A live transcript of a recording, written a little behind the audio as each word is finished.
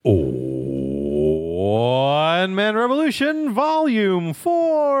One Man Revolution, Volume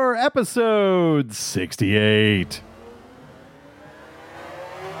 4, Episode 68.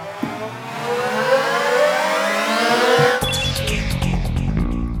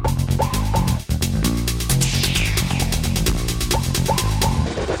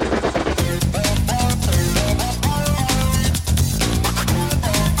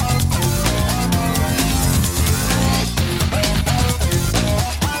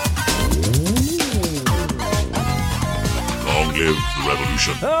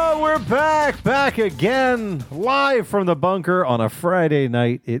 Oh, we're back again, live from the bunker on a Friday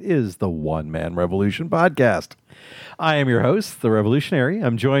night. It is the One Man Revolution podcast. I am your host, the Revolutionary.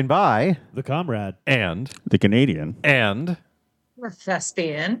 I'm joined by the Comrade and the Canadian and the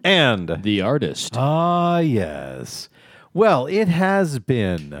Thespian and the Artist. Ah, yes. Well, it has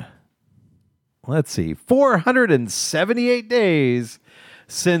been, 478 days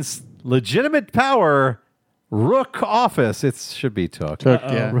since legitimate power Rook office. It should be took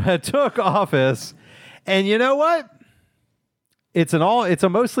office. And you know what? It's a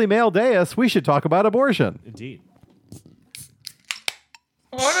mostly male dais. We should talk about abortion. Indeed.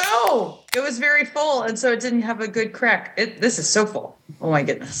 Oh no! It was very full, and so it didn't have a good crack. This is so full. Oh my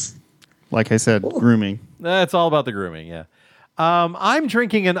goodness. Like I said, grooming. That's all about the grooming, yeah. I'm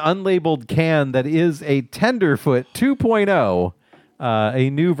drinking an unlabeled can that is a Tenderfoot 2.0, a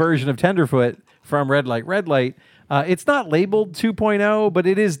new version of Tenderfoot from Red Light. It's not labeled 2.0, but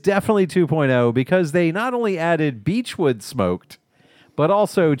it is definitely 2.0 because they not only added Beechwood smoked, but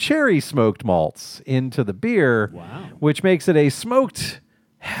also cherry smoked malts into the beer, which makes it a smoked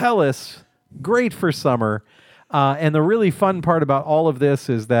Helles, great for summer. And the really fun part about all of this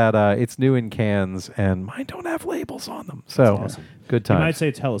is that it's new in cans, and mine don't have labels on them. So, awesome. Good times. You might say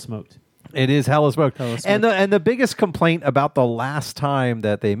it's hella smoked. It is hella smoked. And the biggest complaint about the last time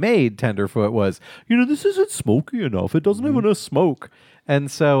that they made Tenderfoot was, this isn't smoky enough. It doesn't have enough smoke. And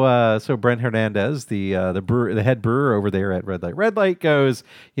so Brent Hernandez, the head brewer over there at Red Light goes,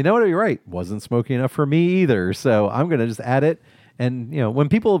 you know what, you're right. Wasn't smoky enough for me either. So I'm going to just add it. And, when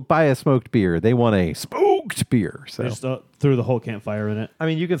people buy a smoked beer, they want a smoked beer. So They just threw the whole campfire in it. I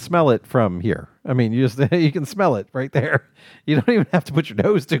mean, you can smell it from here. I mean, you can smell it right there. You don't even have to put your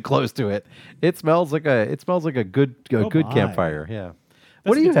nose too close to it. It smells like a good campfire. Yeah.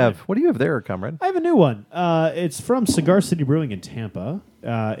 What do you have? What do you have there, comrade? I have a new one. It's from Cigar City Brewing in Tampa.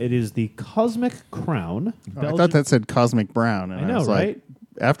 It is the Cosmic Crown. I thought that said Cosmic Brown. And I know, right?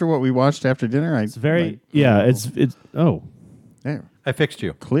 After what we watched after dinner, it's very it's. There. I fixed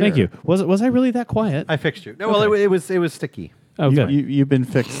you. Clear. Thank you. Was I really that quiet? I fixed you. No, well, it was sticky. Oh, good. You've been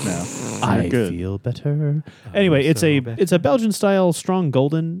fixed now. I feel better. Anyway, it's a Belgian style strong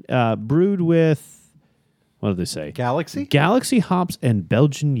golden brewed with, what did they say? Galaxy hops and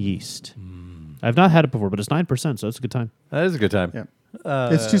Belgian yeast. I've not had it before, but it's 9%, so it's a good time. That is a good time. Yeah.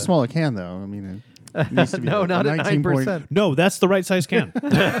 It's too small a can, though. I mean, it needs to be no, not at 9%. No, that's the right size can.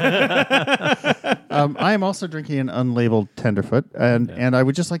 I am also drinking an unlabeled Tenderfoot, and I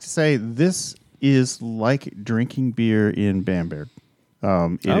would just like to say this is like drinking beer in Bamberg.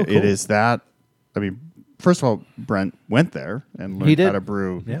 Cool. It is that. I mean, first of all, Brent went there and learned how to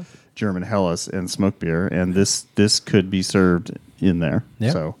brew German Helles and smoke beer, and this could be served in there.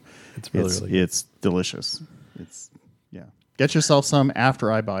 Yeah. So it's really it's delicious. Get yourself some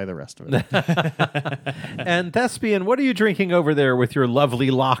after I buy the rest of it. And Thespian, what are you drinking over there with your lovely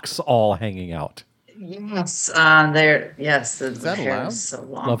locks all hanging out? Yes, there. Yes, is that allowed? So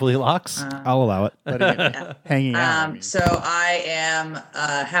long. Lovely locks. I'll allow it. Hanging out. So I am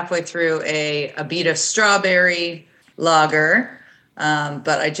halfway through a Abita strawberry lager,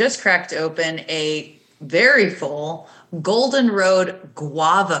 but I just cracked open a very full Golden Road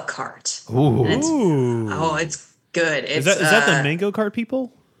guava cart. Ooh. It's good. Is that the mango cart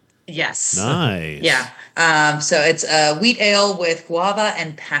people? Yes. Nice. Yeah. So it's a wheat ale with guava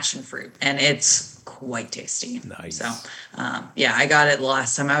and passion fruit, and it's quite tasty. Nice. So, I got it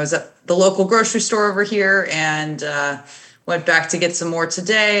last time I was at the local grocery store over here, and went back to get some more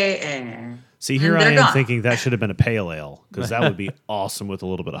today. And see, here I am thinking that should have been a pale ale because that would be awesome with a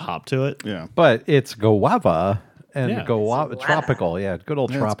little bit of hop to it. Yeah. But it's guava. And tropical, good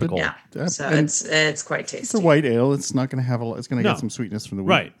old tropical. Yeah, so it's quite tasty. It's a white ale. It's not going to have it's going to get some sweetness from the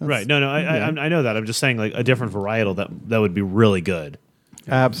wheat. Right. No, I know that. I'm just saying like a different varietal that would be really good.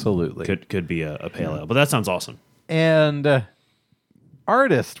 Absolutely, could be a pale ale, but that sounds awesome. And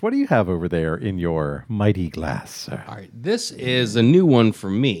Artist, what do you have over there in your mighty glass, sir? All right, this is a new one for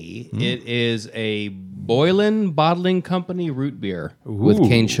me. It is a Boylan Bottling Company root beer with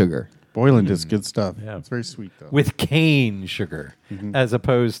cane sugar. Boylan does good stuff. Yeah. It's very sweet, though. With cane sugar, as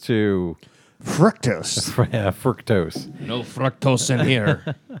opposed to Fructose. Yeah, fructose. No fructose in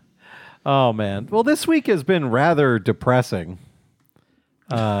here. Oh, man. Well, this week has been rather depressing.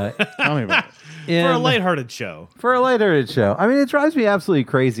 Tell me about it. For a lighthearted show. For a lighthearted show. I mean, it drives me absolutely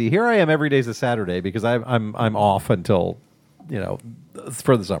crazy. Here I am every day's a Saturday because I'm off until,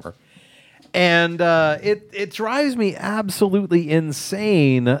 for the summer. And it drives me absolutely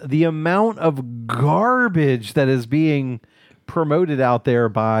insane the amount of garbage that is being promoted out there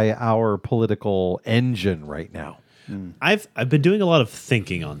by our political engine right now. I've been doing a lot of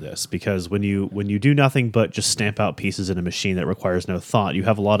thinking on this because when you do nothing but just stamp out pieces in a machine that requires no thought, you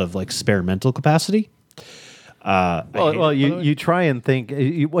have a lot of spare mental capacity. You try and think.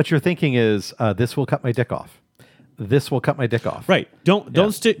 What you're thinking is this will cut my dick off. This will cut my dick off. Right.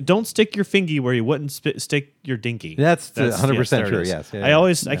 Don't stick your fingy where you wouldn't stick your dinky. That's 100% true.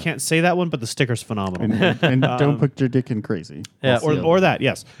 Yes. I can't say that one, but the sticker's phenomenal. And don't put your dick in crazy. Yeah. Or that.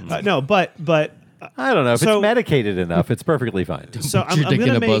 Yes. No. But I don't know if it's medicated enough. It's perfectly fine. So I'm going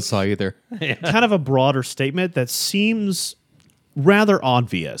to make buzzsaw either. Kind of a broader statement that seems rather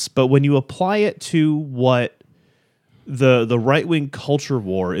obvious, but when you apply it to what the right wing culture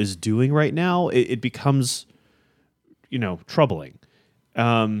war is doing right now, it becomes troubling.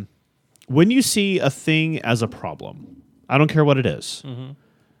 When you see a thing as a problem, I don't care what it is,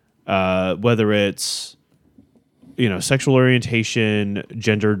 whether it's sexual orientation,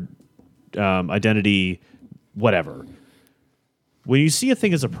 gender identity, whatever. When you see a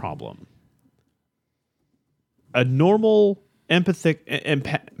thing as a problem, a normal empathetic.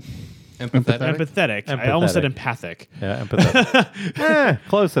 I almost said empathic. Yeah, empathetic.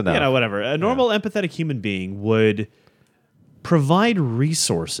 Close enough. Whatever. A normal empathetic human being would provide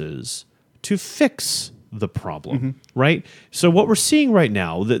resources to fix the problem, right? So what we're seeing right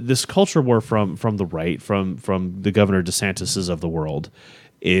now, this culture war from the right, from the Governor DeSantis's of the world,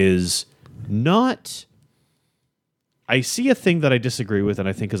 is not. I see a thing that I disagree with and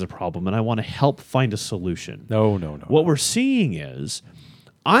I think is a problem, and I want to help find a solution. No. What we're seeing is,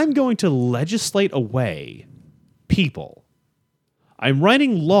 I'm going to legislate away people. I'm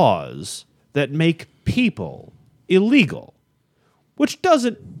writing laws that make people illegal, which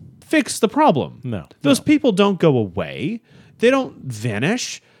doesn't fix the problem. No. Those people don't go away. They don't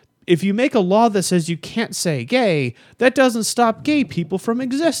vanish. If you make a law that says you can't say gay, that doesn't stop gay people from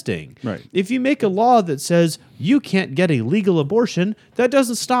existing. Right. If you make a law that says you can't get a legal abortion, that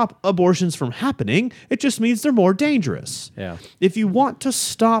doesn't stop abortions from happening. It just means they're more dangerous. Yeah. If you want to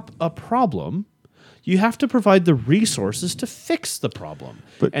stop a problem, you have to provide the resources to fix the problem.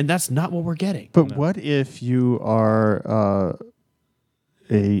 And that's not what we're getting. But what if you are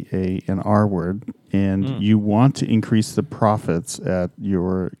an R word and you want to increase the profits at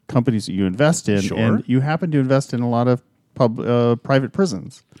your companies that you invest in, and you happen to invest in a lot of private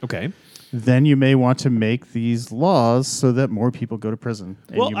prisons? Okay. Then you may want to make these laws so that more people go to prison.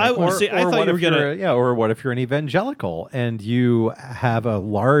 Well, I thought you were going to... or what if you're an evangelical and you have a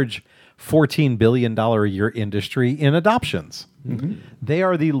large $14 billion a year industry in adoptions? They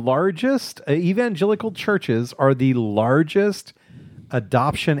are the largest, evangelical churches are the largest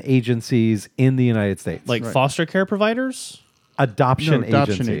adoption agencies in the United States. Like foster care providers? Adoption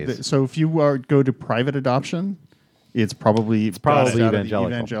agencies. So if you go to private adoption, it's probably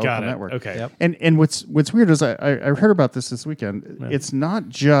evangelical Got it. network. Okay. Yep. And what's weird is I heard about this weekend. Yeah. It's not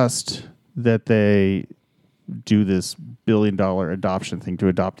just that they do this $1 billion adoption thing to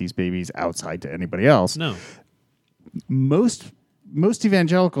adopt these babies outside to anybody else. No. Most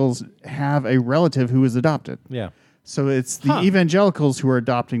evangelicals have a relative who is adopted. Yeah. So it's the evangelicals who are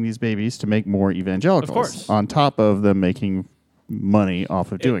adopting these babies to make more evangelicals, of course, on top of them making money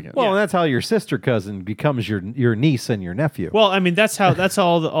off of doing it. Well, and that's how your sister cousin becomes your niece and your nephew. Well, I mean, that's how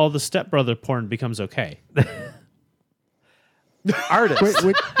all the stepbrother porn becomes okay. Artist.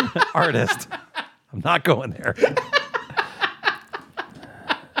 Artist. I'm not going there.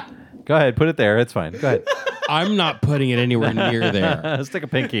 Go ahead, put it there. It's fine. Go ahead. I'm not putting it anywhere near there. Stick a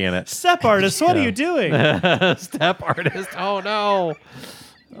pinky in it. Step artist, what are you doing? Step artist. Oh no.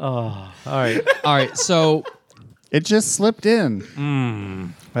 Oh, all right. All right. So it just slipped in.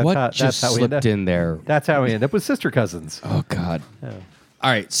 What just slipped in there? That's how we end up with sister cousins. Oh God. Oh.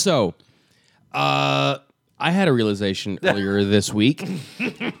 All right. So, I had a realization earlier this week.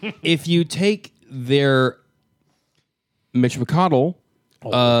 If you take their Mitch McConnell.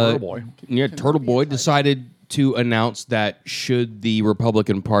 Turtle Boy. Yeah, Turtle Boy decided to announce that should the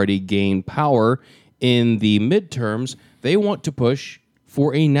Republican Party gain power in the midterms, they want to push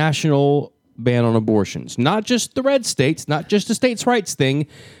for a national ban on abortions. Not just the red states, not just a states' rights thing.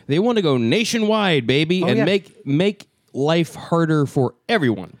 They want to go nationwide, baby, and make life harder for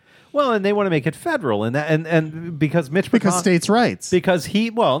everyone. Well, and they want to make it federal, and because because states' rights. Because he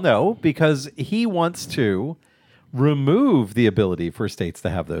wants to remove the ability for states to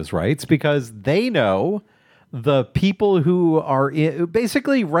have those rights because they know the people who are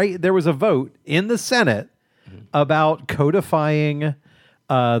basically right. There was a vote in the Senate about codifying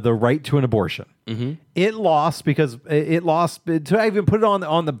the right to an abortion. Mm-hmm. It lost because it lost to even put it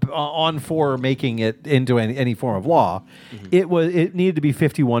on for making it into any form of law. Mm-hmm. It needed to be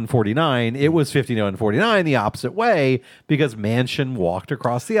 51-49. It was 51-49 the opposite way because Manchin walked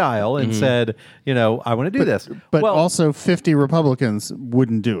across the aisle and said, I want to do this. But also 50 Republicans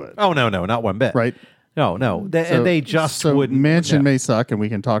wouldn't do it. Oh no, not one bit. Right? No. And they just wouldn't. Manchin may suck, and we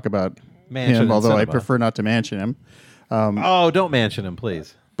can talk about him, although I prefer not to mention him. Don't mention him,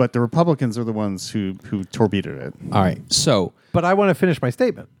 please. But the Republicans are the ones who torpedoed it. All right. So, but I want to finish my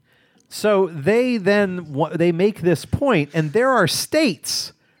statement. So they make this point, and there are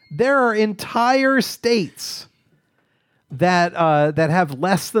entire states that have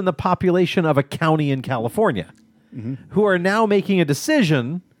less than the population of a county in California, who are now making a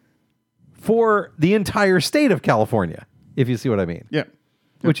decision for the entire state of California. If you see what I mean. Yeah.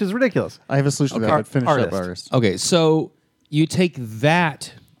 Which is ridiculous. I have a solution to that, but finish up ours. Okay, so you take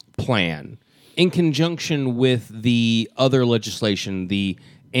that plan in conjunction with the other legislation, the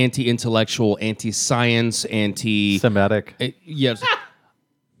anti-intellectual, anti-science, anti-Semitic. Yes.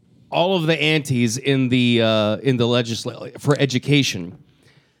 All of the antis in the legislation for education.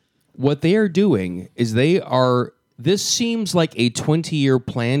 What they are doing is this seems like a 20-year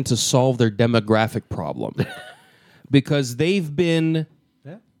plan to solve their demographic problem. Because they've been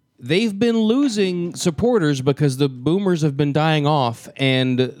losing supporters because the boomers have been dying off,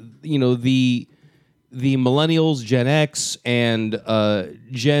 and the millennials, Gen X, and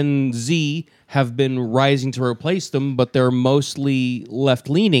Gen Z have been rising to replace them, but they're mostly left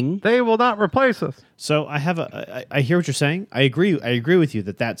leaning. They will not replace us. So I hear what you're saying. I agree with you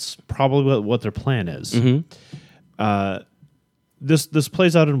that that's probably what their plan is. Mm-hmm. This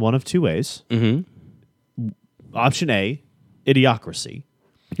plays out in one of two ways. Mm-hmm. Option A, idiocracy.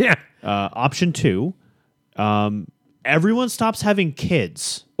 Yeah. Option 2, everyone stops having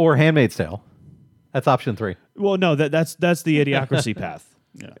kids. Or Handmaid's Tale. That's option 3. Well, no, that's the idiocracy path.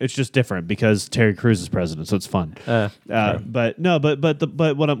 Yeah. It's just different because Terry Crews is president, so it's fun. But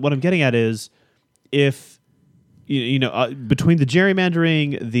what I'm getting at is if between the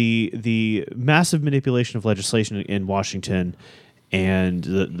gerrymandering, the massive manipulation of legislation in Washington, and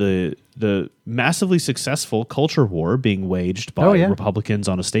the massively successful culture war being waged by Republicans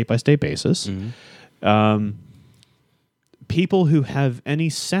on a state-by-state basis, people who have any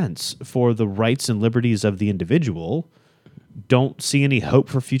sense for the rights and liberties of the individual don't see any hope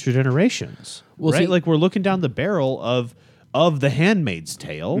for future generations. Well, right? Like we're looking down the barrel of The Handmaid's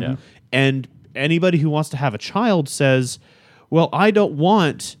Tale, and anybody who wants to have a child says, well, I don't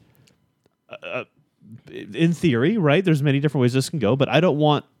want... in theory, right? There's many different ways this can go, but I don't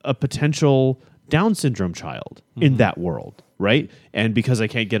want a potential Down syndrome child in that world, right? And because I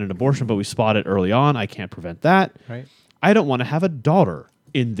can't get an abortion, but we spot it early on, I can't prevent that. Right. I don't want to have a daughter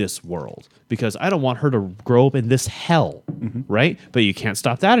in this world because I don't want her to grow up in this hell, right? But you can't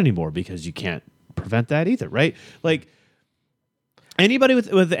stop that anymore because you can't prevent that either, right? Like anybody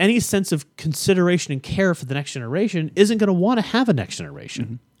with any sense of consideration and care for the next generation isn't going to want to have a next generation.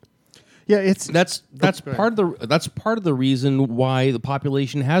 Mm-hmm. Yeah, that's part of the reason why the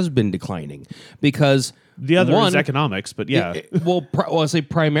population has been declining, because the other is economics, but I say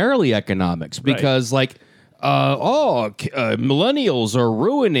primarily economics, because millennials are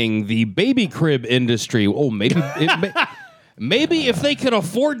ruining the baby crib industry. Oh, maybe maybe if they could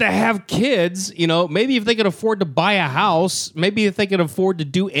afford to have kids, maybe if they could afford to buy a house, maybe if they could afford to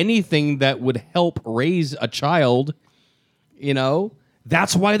do anything that would help raise a child,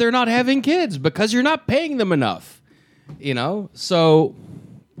 that's why they're not having kids, because you're not paying them enough, So,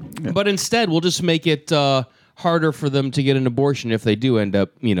 but instead, we'll just make it harder for them to get an abortion if they do end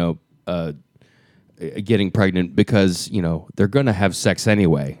up, getting pregnant, because they're going to have sex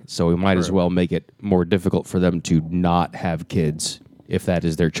anyway. So we might as well make it more difficult for them to not have kids if that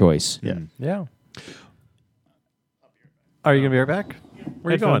is their choice. Yeah. Yeah. Are you going to be right back?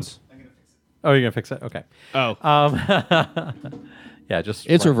 Where are you going? Oh, you're going to fix it? Okay. Oh. Yeah,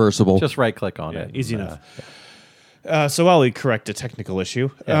 it's reversible. Just right click on it. Easy enough. So I'll correct a technical issue.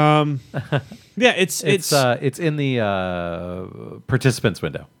 Yeah. It's in the participants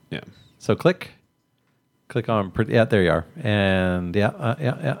window. Yeah. So click on there you are, and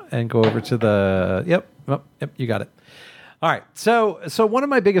and go over to the yep, you got it. All right. So one of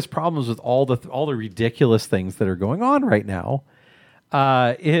my biggest problems with all the ridiculous things that are going on right now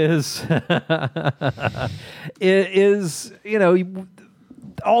is is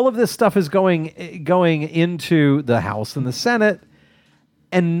all of this stuff is going into the House and the Senate,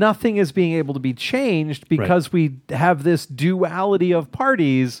 and nothing is being able to be changed because we have this duality of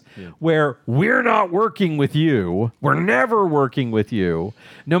parties where we're not working with you. We're never working with you.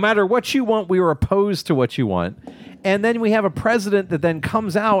 No matter what you want, we are opposed to what you want. And then we have a president that then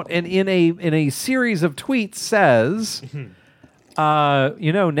comes out and in a series of tweets says,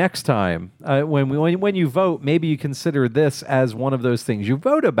 next time when you vote, maybe you consider this as one of those things you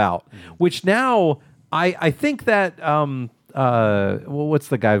vote about, which now I think that what's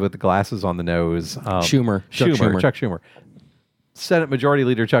the guy with the glasses on the nose? Chuck Schumer. Senate Majority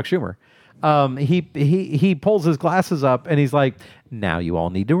Leader Chuck Schumer. He pulls his glasses up and he's like, now you all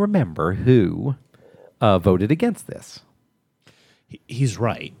need to remember who voted against this. He's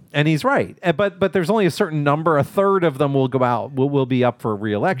right. And he's right. But there's only a certain number. A third of them will go out, will be up for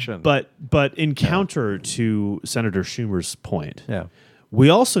re-election. But in counter to Senator Schumer's point, yeah, we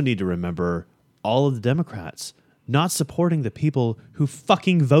also need to remember all of the Democrats not supporting the people who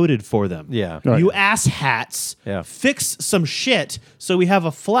fucking voted for them. Yeah. You asshats. Yeah. Fix some shit so we have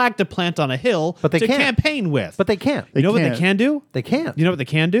a flag to plant on a hill to campaign with. But they can't. You know what they can do? They can't. You know what they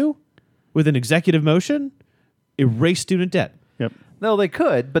can do? With an executive motion? Erase student debt. Yep. No, they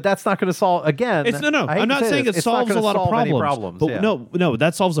could, but that's not going to solve, again. I'm not saying it solves a lot of problems. But no,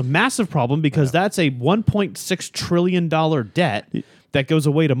 that solves a massive problem because that's a $1.6 trillion debt that goes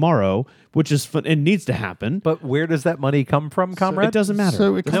away tomorrow, which is fun and needs to happen. But where does that money come from, comrade? It doesn't matter.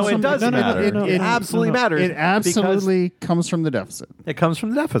 So it does matter. It absolutely matters. It absolutely comes from the deficit. It comes from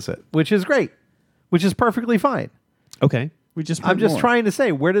the deficit, which is great, which is perfectly fine. Okay. I'm just trying to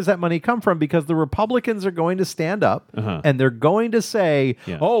say, where does that money come from? Because the Republicans are going to stand up and they're going to say,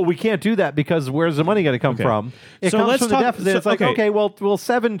 oh, we can't do that because where's the money going to come from? It comes from the deficit. It's like, okay, well,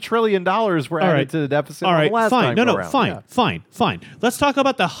 $7 trillion were added to the deficit the last time around. Fine. Let's talk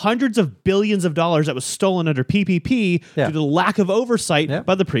about the hundreds of billions of dollars that was stolen under PPP due to the lack of oversight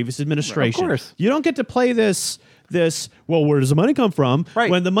by the previous administration. Of course. You don't get to play this, well, where does the money come from?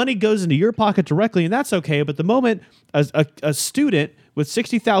 When the money goes into your pocket directly, and that's okay. But the moment a student with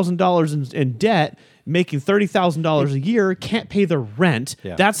 $60,000 in debt making $30,000 a year can't pay the rent,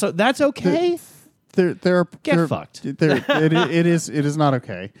 that's okay. Get fucked. It is not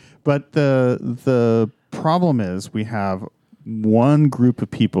okay. But the problem is we have one group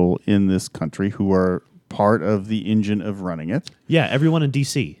of people in this country who are part of the engine of running it. Yeah, everyone in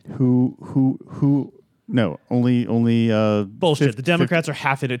D.C. Who no, only bullshit. The Democrats are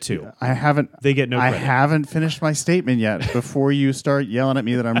half in it too. They get no credit. I haven't finished my statement yet before you start yelling at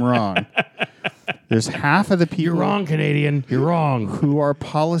me that I'm wrong. There's half of the people. You're wrong, Canadian. You're wrong. Who are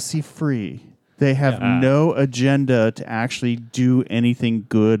policy free. They have no agenda to actually do anything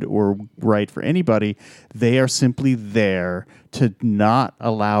good or right for anybody. They are simply there to not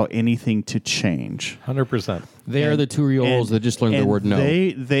allow anything to change. 100%. They are the 2-year-olds that just learned the word no.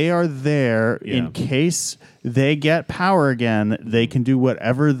 They are there in case they get power again, they can do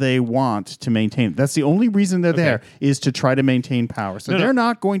whatever they want to maintain. That's the only reason they're there, is to try to maintain power. So they're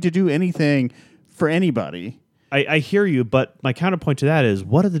not going to do anything for anybody. I hear you, but my counterpoint to that is,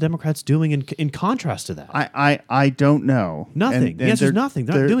 what are the Democrats doing in contrast to that? I don't know. Nothing. The answer is nothing.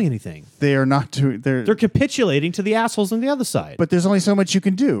 They're not doing anything. They are not doing. They're capitulating to the assholes on the other side. But there's only so much you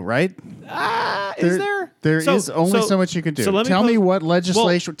can do, right? Is there? There is only so much you can do. So tell me what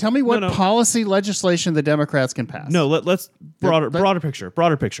legislation. Tell me what policy legislation the Democrats can pass. No, let's broader picture.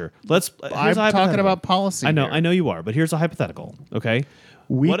 Broader picture. I'm talking about policy. I know you are, but here's a hypothetical. Okay.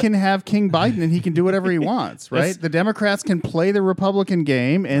 We can have King Biden and he can do whatever he wants, right? The Democrats can play the Republican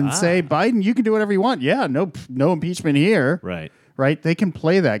game and say, Biden, you can do whatever you want. Yeah, no impeachment here. Right? They can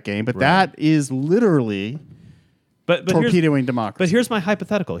play that game, but that is literally torpedoing democracy. But here's my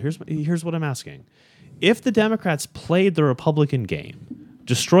hypothetical. Here's what I'm asking. If the Democrats played the Republican game,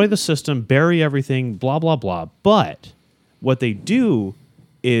 destroy the system, bury everything, blah, blah, blah, but what they do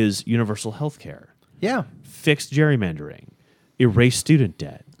is universal health care. Yeah. Fix gerrymandering. Erase student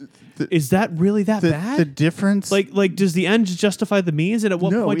debt. Is that really that bad? The difference, like, does the end justify the means? And at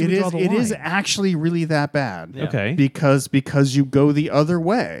what point do we draw the line? It is actually really that bad. Yeah. Okay, because you go the other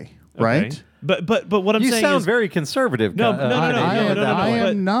way, right? Okay. But what I'm saying is, you sound very conservative. No. I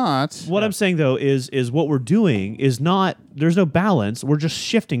am not. What I'm saying though is what we're doing is not. There's no balance. We're just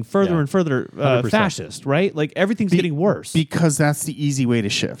shifting further and further fascist, right? Like everything's getting worse because that's the easy way to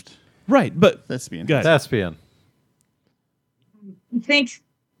shift, right? But thespian. I think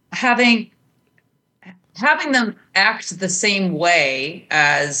having them act the same way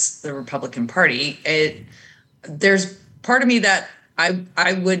as the Republican Party, there's part of me that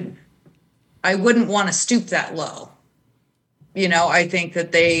I wouldn't want to stoop that low. I think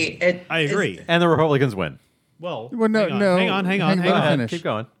that I agree. And the Republicans win. Well, no. Hang on. Finish. Keep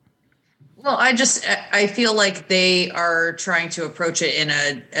going. Well, I feel like they are trying to approach it in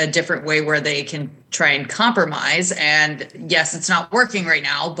a different way where they can try and compromise. And yes, it's not working right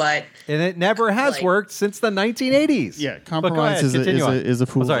now, but and it never has worked since the 1980s. Yeah, compromise is a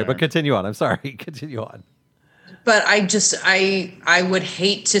fool's sorry, errand. but continue on. I'm sorry, continue on. But I would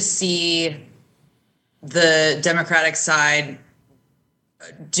hate to see the Democratic side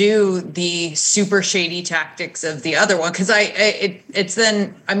do the super shady tactics of the other one, because it's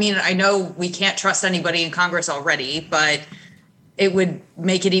then, I know we can't trust anybody in Congress already, but it would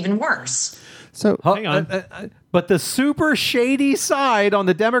make it even worse. So hang on. But the super shady side on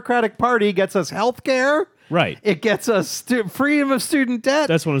the Democratic Party gets us health care. Right. It gets us freedom of student debt.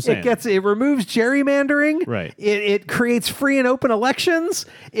 That's what I'm saying. It removes gerrymandering. Right. It creates free and open elections.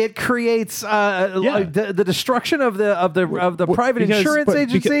 It creates the destruction of the private insurance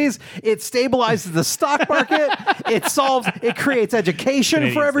agencies. It stabilizes the stock market. It creates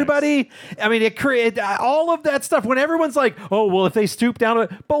education for everybody. It creates all of that stuff. When everyone's like, oh well, if they stoop down to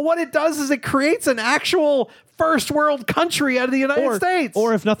it, but what it does is it creates an actual first world country out of the United States.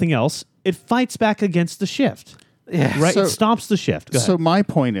 Or if nothing else, it fights back against the shift. Yeah. Right? So- It stops the shift. Go ahead. So my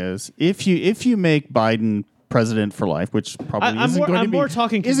point is, if you make Biden president for life, which probably I'm isn't more- going to I'm be more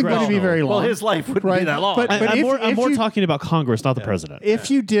talking isn't going to be congressional. very long. Well, his life wouldn't be Right. that long. But I'm if more you- talking about Congress, not the president. If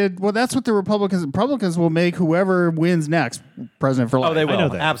you did, well, that's what the Republicans will make whoever wins next president for life. Oh, they will. know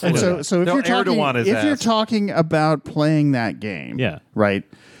that. Absolutely. And so if They'll you're talking Erdogan his if you're ass. talking about playing that game, Yeah. right,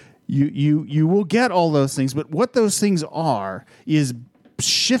 you will get all those things, but what those things are is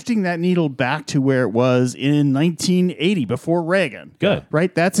shifting that needle back to where it was in 1980 before Reagan. Good.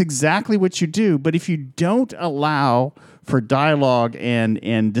 Right? That's exactly what you do. But if you don't allow for dialogue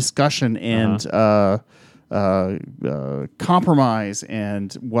and discussion and compromise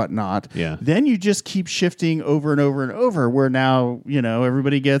and whatnot, Yeah. then you just keep shifting over and over and over. Where now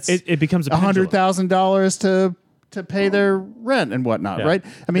everybody gets It becomes a pendulum. $100,000 to pay their rent and whatnot, Yeah. right?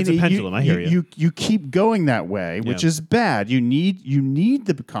 I mean, It's a pendulum, I hear you. You keep going that way, which Yeah. is bad. You need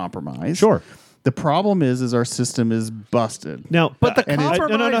the compromise. Sure. The problem is our system is busted. Now, But the no, hang on,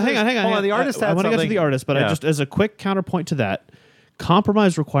 compromise hang on. hold on, the artist I had want to get to something. the artist, but I Yeah. just as a quick counterpoint to that,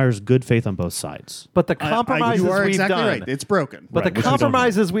 compromise requires good faith on both sides. But the compromises you are we've exactly done, right. It's broken. but Right, the which we don't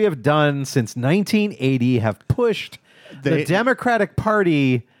compromises we have done since 1980 have pushed the They- Democratic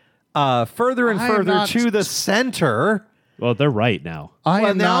Party further and I am further not- to the center. Well, they're right now.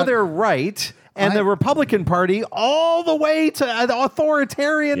 Now they're right. And the Republican Party all the way to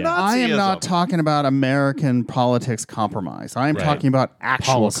authoritarian Yeah. Nazism. I am not talking about American politics compromise. I am Right. talking about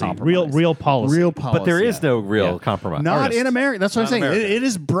actual Policy. compromise. Real policy. Real policy. But there is yeah. no real Yeah. compromise. Not Artist. in America. That's what Not I'm saying. America. It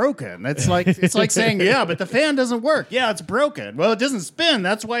is broken. It's like saying, yeah, but the fan doesn't work. Yeah, it's broken. Well, it doesn't spin.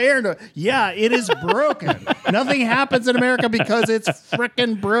 That's why air. Yeah, it is broken. Nothing happens in America because it's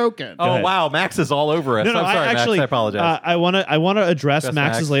frickin' broken. Oh ahead. wow, Max is all over us. No, I'm sorry, actually, Max. I apologize. I want to address Address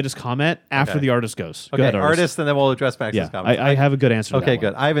Max's Max. latest comment after Okay. the artist goes. Go okay, ahead, artist, and then we'll address Max's Yeah, comments. I have a good answer. To Okay, that one.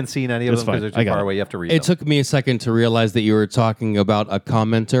 good. I haven't seen any of That's them because fine. they're I too got far it. away. You have to read It them. took me a second to realize that you were talking about a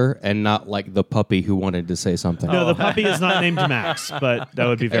commenter and not like the puppy who wanted to say something. No, the puppy is not named Max, but that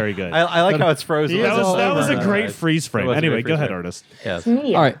would be very good. I like how it's frozen. He that is all was over a it. great Right. freeze frame. It was a Anyway, great go freeze ahead, frame. artist. Yes.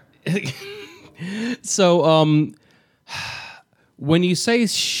 All right. So, when you say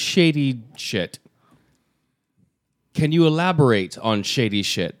shady shit, can you elaborate on shady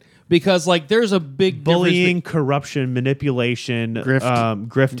shit? Because there's a big Bullying, difference corruption, manipulation, Grift.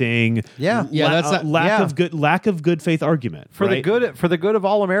 grifting. Yeah. Yeah, that's not- lack of good faith argument For right? the good of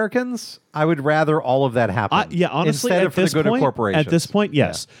all Americans, I would rather all of that happen. Yeah, honestly, instead at of for this the good point, of corporations. at this point,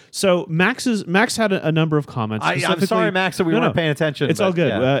 yes. So Max had a number of comments. I'm specifically- sorry, Max, that we weren't paying attention, It's but all good.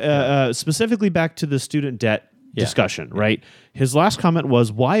 yeah, Specifically, back to the student debt Yeah. discussion, right? His last comment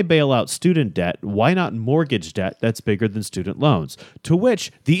was, "Why bail out student debt? Why not mortgage debt that's bigger than student loans?" To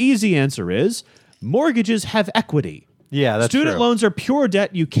which the easy answer is, mortgages have equity. Yeah, that's Student true. loans are pure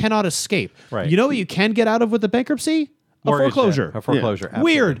debt you cannot escape. Right. You know what you can get out of with the bankruptcy? Mortgage debt. Foreclosure. A foreclosure.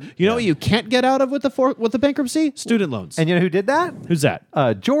 absolutely. Weird. You know Yeah. what you can't get out of with the bankruptcy? Student loans. And you know who did that? Who's that?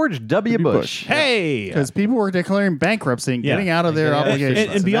 George W. Bush. Bush. Hey. Because people were declaring bankruptcy and Yeah. getting out of their Yeah. obligations.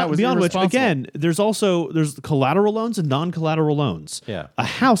 And that beyond, was beyond which, irresponsible. again, there's collateral loans and non-collateral loans. Yeah. A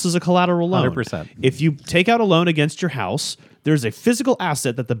house is a collateral loan. 100%. If you take out a loan against your house, there's a physical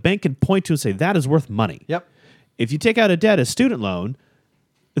asset that the bank can point to and say that is worth money. Yep. If you take out a debt, a student loan,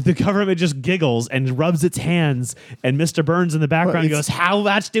 the government just giggles and rubs its hands, and Mr. Burns in the background goes, "How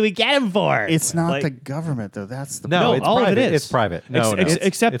much do we get him for?" It's not the government, though. That's the no, it's all private. of it is. It's private. No,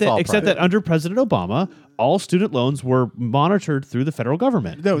 except that under President Obama, all student loans were monitored through the federal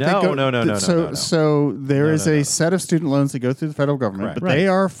government. No. So there is a set of student loans that go through the federal government, but they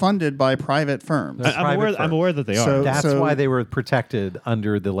are funded by private firms. I'm aware that they are. That's why they were protected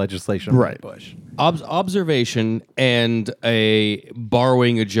under the legislation of Bush. Observation and a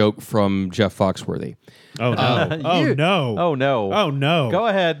borrowing a joke from Jeff Foxworthy. Oh no! Oh no! Go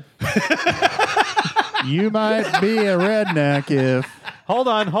ahead. You might be a redneck if. Hold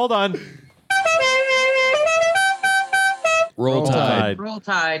on. Roll Tide. Roll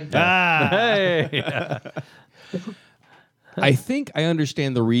Tide. Hey. I think I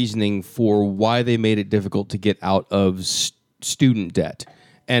understand the reasoning for why they made it difficult to get out of student debt.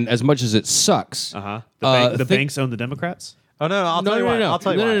 And as much as it sucks, the banks own the Democrats. Oh no! I'll tell you why. I'll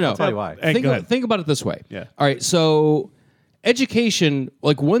tell you why. Think about it this way. Yeah. All right. So, education,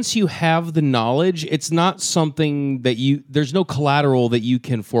 like once you have the knowledge, it's not something that there's no collateral that you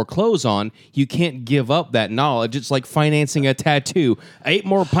can foreclose on. You can't give up that knowledge. It's like financing a tattoo. 8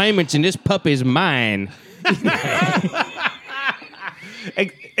 more payments and this puppy's mine.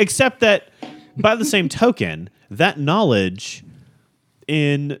 Except that, by the same token, that knowledge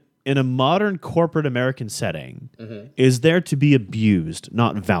in a modern corporate American setting is there to be abused,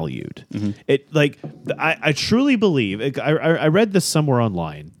 not valued. I truly believe. I read this somewhere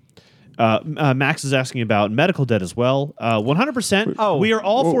online. Max is asking about medical debt as well. 100%. We are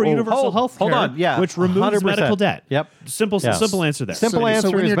all for universal health care. Hold on, yeah, which removes 100%. medical debt. Yep. Simple answer there. Simple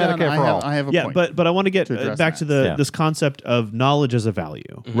answer when is you're done, Medicare for all. I have a point. But I want to get back to this concept of knowledge as a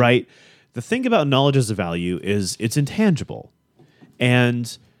value, right? The thing about knowledge as a value is it's intangible,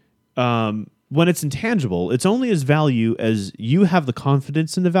 and when it's intangible, it's only as value as you have the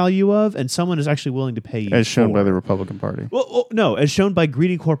confidence in the value of, and someone is actually willing to pay you. As shown by the Republican Party. Well, no, as shown by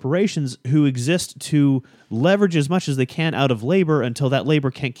greedy corporations who exist to leverage as much as they can out of labor until that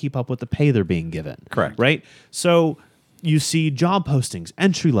labor can't keep up with the pay they're being given. Correct. Right? So you see job postings,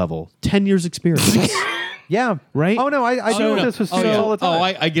 entry level, 10 years experience. Yeah. Right? Oh no, I do this with students all the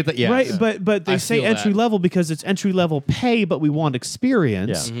time. I get that. Yeah. Right, but they say entry level because it's entry level pay, but we want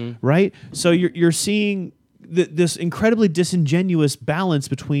experience, right? So you're seeing this incredibly disingenuous balance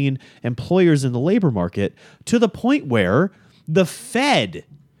between employers and the labor market to the point where the Fed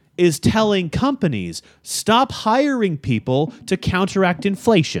is telling companies stop hiring people to counteract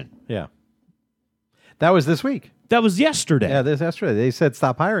inflation. Yeah. That was this week. That was yesterday. Yeah, this yesterday. They said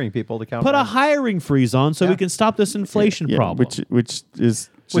stop hiring people to counteract. Put a hiring freeze on so we can stop this inflation problem. Which is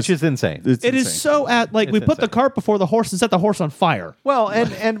insane. It is so we put the cart before the horse and set the horse on fire. Well,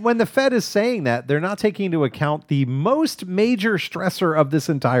 and when the Fed is saying that, they're not taking into account the most major stressor of this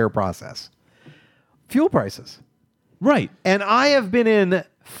entire process: fuel prices. Right. And I have been in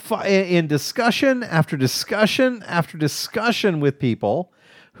discussion after discussion after discussion with people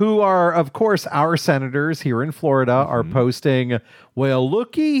who are, of course, our senators here in Florida are posting, well,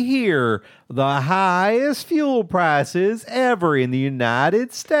 looky here, the highest fuel prices ever in the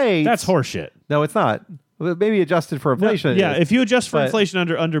United States. That's horseshit. No, it's not. Maybe adjusted for inflation. No, if you adjust for inflation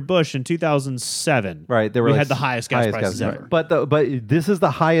under Bush in 2007, right, we had the highest gas prices ever. But this is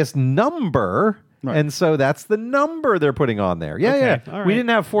the highest number. Right. And so that's the number they're putting on there. Yeah. Right. We didn't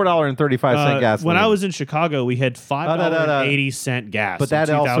have $4.35 gas. When I was in Chicago, we had $5.80 gas. But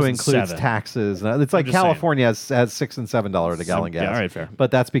that also includes taxes. It's like California has $6 and $7 a gallon gas. Yeah, all right, fair. But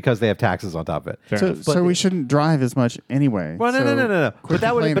that's because they have taxes on top of it. So we shouldn't drive as much anyway. Well, no. But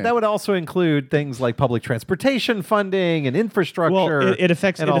that would also include things like public transportation funding and infrastructure. Well, it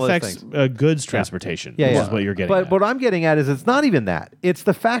affects goods transportation. Which is what you're getting at. But what I'm getting at is it's not even that. It's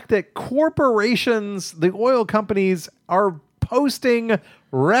the fact that corporations, the oil companies, are posting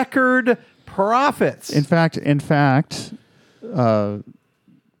record profits. In fact,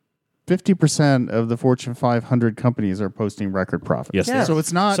 50% of the Fortune 500 companies are posting record profits. Yes. So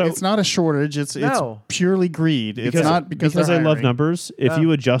it's not a shortage. It's purely greed. It's not because I love numbers. If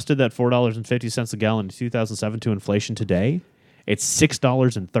you adjusted that $4.50 a gallon in 2007 to inflation today, it's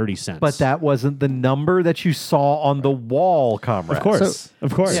 $6.30. But that wasn't the number that you saw on the wall, comrade. Of course.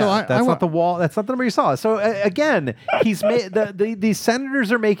 Yeah, that's not the wall. That's not the number you saw. So again, he's made the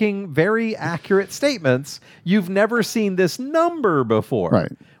senators are making very accurate statements. You've never seen this number before,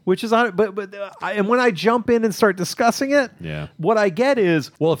 right? which is on. And when I jump in and start discussing it, what I get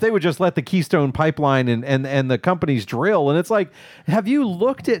is, well, if they would just let the Keystone Pipeline and the companies drill, and it's like, have you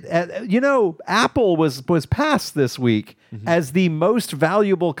looked at Apple was passed this week as the most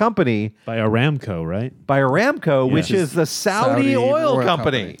valuable company by Aramco, right? By Aramco, which is the Saudi oil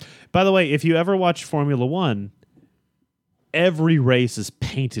company. By the way, if you ever watch Formula One, every race is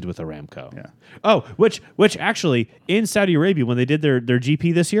painted with Aramco. Yeah. Oh, which actually in Saudi Arabia, when they did their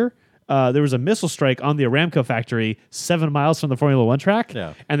GP this year, there was a missile strike on the Aramco factory 7 miles from the Formula One track,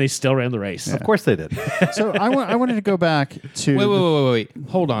 and they still ran the race. Of course they did. So I wanted to go back to Wait.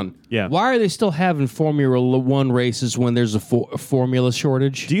 Hold on. Yeah. Why are they still having Formula One races when there's a formula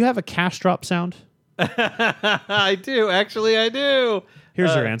shortage? Do you have a cash drop sound? I do. Actually, I do.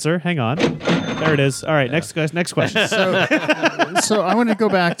 Here's your answer. Hang on. There it is. All right, next question. So I want to go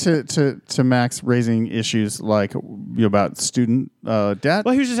back to Max raising issues like about student debt.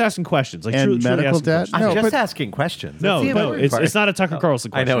 Well, he was just asking questions, like and medical debt. I'm just asking questions. No, it's not a Tucker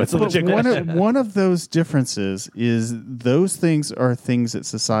Carlson question. I know it's a legit question. One of those differences is those things are things that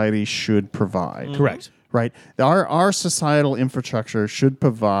society should provide. Correct. Right. Our societal infrastructure should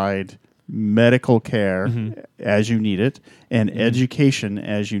provide medical care as you need it and education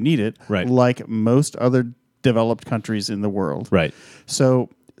as you need it, like most other developed countries in the world. Right. So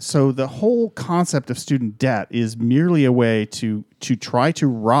the whole concept of student debt is merely a way to try to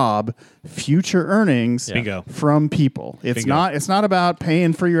rob future earnings from people. It's not about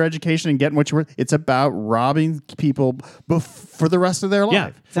paying for your education and getting what you're worth. It's about robbing people for the rest of their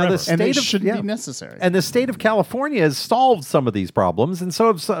life. Now, and it shouldn't be necessary. And the state of California has solved some of these problems, and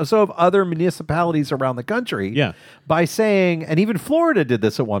so have other municipalities around the country. By saying, and even Florida did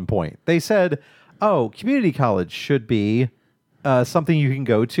this at one point. They said, "Oh, community college should be something you can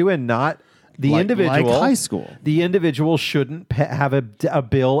go to, and not the individual." Like high school. The individual shouldn't have a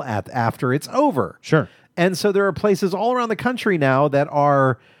bill after it's over. Sure. And so there are places all around the country now that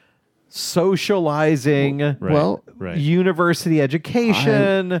are socializing university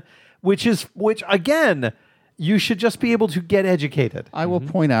education, which again, you should just be able to get educated. I will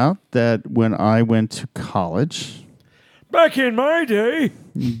point out that when I went to college, back in my day,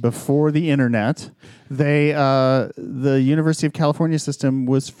 before the internet, the University of California system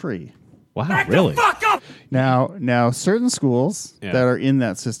was free. Wow, really? Now, certain schools that are in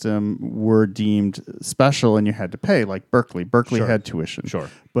that system were deemed special, and you had to pay. Like Berkeley. Berkeley had tuition. Sure,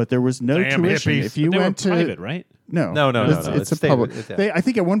 but there was no tuition hippies. if you went to private, right? No. It's a public. I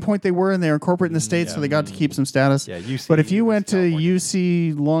think at one point they were, and they were incorporated in the state, so they got to keep some status. Yeah, UC, but if you went to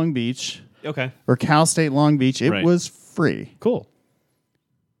UC Long Beach, or Cal State Long Beach, it was free. Cool.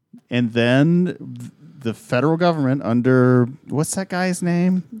 And then the federal government under, what's that guy's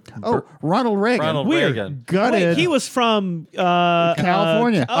name? Oh, Ronald Reagan. Ronald Reagan. Gutted. Wait, he was from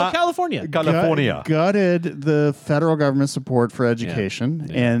California. California. Gutted the federal government support for education,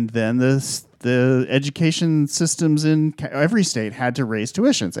 and then the education systems in every state had to raise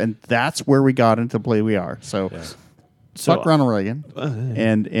tuitions, and that's where we got into the play we are. So fuck Ronald Reagan,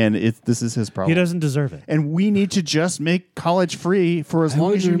 and this is his problem. He doesn't deserve it, and we need to just make college free for as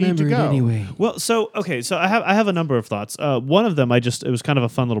long as you need to go. Anyway. Well, so I have a number of thoughts. One of them, it was kind of a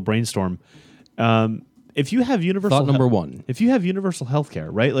fun little brainstorm. If you have universal thought number one, if you have universal healthcare,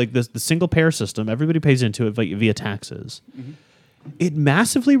 right, like the single payer system, everybody pays into it via taxes. It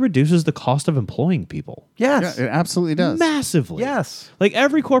massively reduces the cost of employing people. Yes. Yeah, it absolutely does. Massively. Yes. Like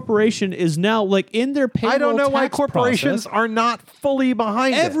every corporation is now like in their payroll. I don't know why tax corporations process, are not fully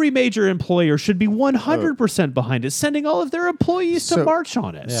behind every major employer should be 100% behind it, sending all of their employees to march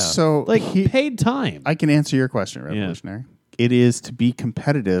on it. Yeah. So paid time. I can answer your question, Revolutionary. It is to be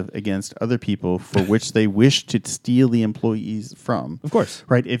competitive against other people for which they wish to steal the employees from. Of course.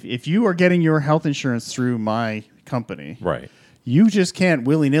 Right. If you are getting your health insurance through my company. Right. You just can't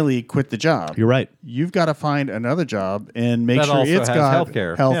willy-nilly quit the job. You're right. You've got to find another job and make that sure also it's has got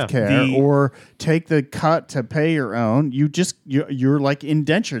healthcare, or take the cut to pay your own. You're like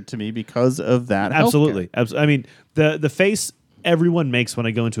indentured to me because of that. Absolutely. I mean, the face everyone makes when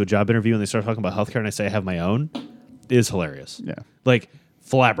I go into a job interview and they start talking about healthcare and I say I have my own is hilarious. Yeah. Like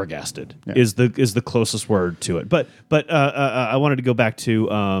flabbergasted is the closest word to it. But I wanted to go back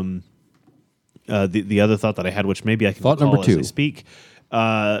to the other thought that I had, which maybe I can thought recall number 2. as I speak.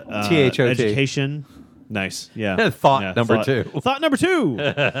 THOT. Education. Nice. Yeah. Thought number 2. Thought number 2.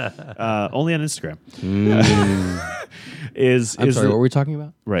 Only on Instagram. I'm sorry, what were we talking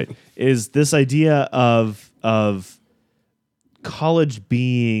about? Right. Is this idea of college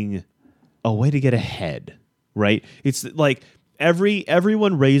being a way to get ahead, right? It's like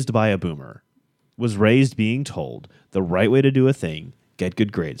everyone raised by a boomer was raised being told the right way to do a thing get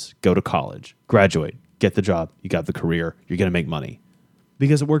good grades, go to college, graduate, get the job, you got the career, you're going to make money.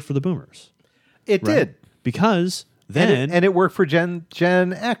 Because it worked for the boomers. It did. Because then... And it worked for Gen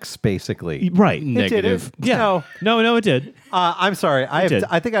X, basically. Right. Negative. Yeah. No, it did. I'm sorry. I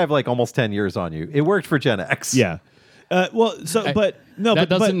think I have like almost 10 years on you. It worked for Gen X. Yeah. That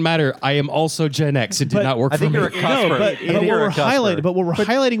doesn't matter. I am also Gen X. It did not work I for think me. you're a cusper. But what we're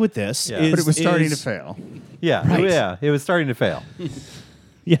highlighting with this is... But it was starting to fail. Yeah. Right. Yeah. It was starting to fail.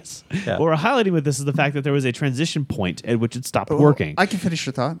 Yes. Yeah. What we're highlighting with this is the fact that there was a transition point at which it stopped working. I can finish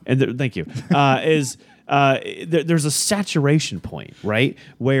your thought. And thank you. There's a saturation point, right?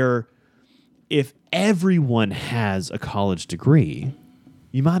 Where if everyone has a college degree,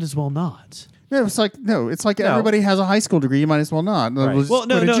 you might as well not. No, it's like everybody has a high school degree. You might as well not. Right. We'll just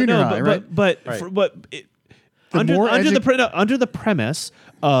go to junior high, right? Under the premise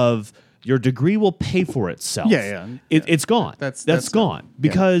of your degree will pay for itself. It's gone. That's gone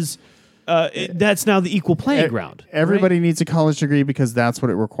because that's now the equal playing ground. Everybody needs a college degree because that's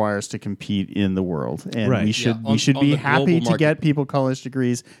what it requires to compete in the world. And we should be happy to get people college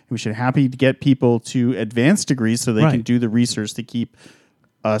degrees. And we should happy to get people to advanced degrees so they can do the research to keep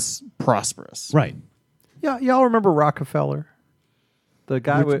us prosperous. Right. Yeah, y'all remember Rockefeller? The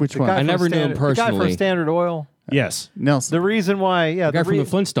guy Which one? I never knew him personally. The guy from Standard Oil. Yes. Nelson. The reason why, The guy from the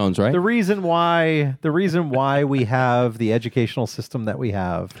Flintstones, right? The reason why we have the educational system that we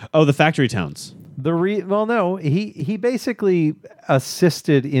have. Oh, the factory towns. He basically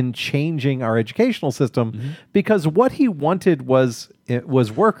assisted in changing our educational system because what he wanted was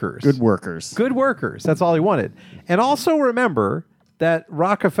workers. Good workers. Good workers. That's all he wanted. And also remember that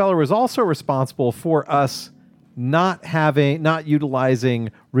Rockefeller was also responsible for us not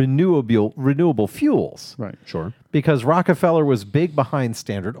utilizing renewable fuels. Right. Sure. Because Rockefeller was big behind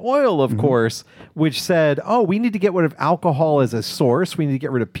Standard Oil, of course, which said, we need to get rid of alcohol as a source. We need to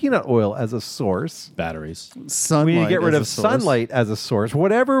get rid of peanut oil as a source. Batteries. Sunlight. We need to get rid of sunlight as a source.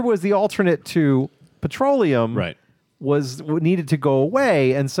 Whatever was the alternate to petroleum was needed to go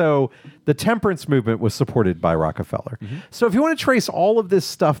away. And so the temperance movement was supported by Rockefeller. So if you want to trace all of this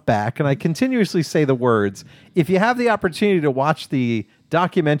stuff back, and I continuously say the words, if you have the opportunity to watch the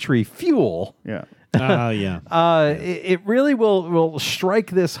documentary Fuel, it really will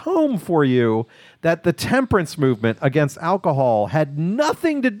strike this home for you that the temperance movement against alcohol had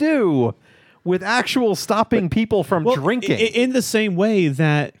nothing to do with actual stopping people from drinking. In the same way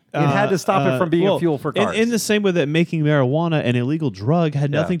that it had to stop it from being a fuel for cars. In the same way that making marijuana an illegal drug had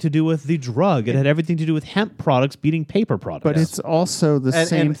nothing to do with the drug. It had everything to do with hemp products beating paper products. But it's also the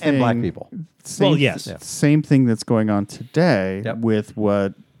same thing. And black people. Same thing that's going on today with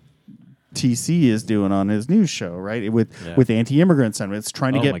what TC is doing on his news show, right? With anti-immigrant sentiment. It's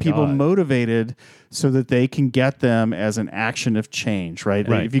trying to get people motivated so that they can get them as an action of change, right?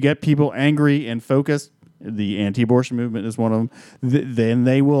 If you get people angry and focused, the anti-abortion movement is one of them, then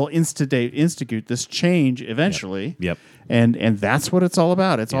they will instigate this change eventually. And that's what it's all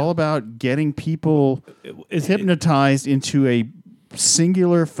about. It's all about getting people hypnotized into a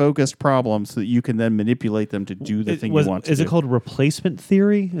singular focused problem so that you can then manipulate them to do the thing you want to do. Is it called replacement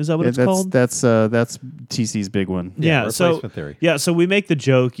theory? Is that what it's called? That's TC's big one. Replacement theory. Yeah, so we make the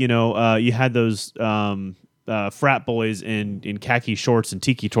joke, you had those frat boys in khaki shorts and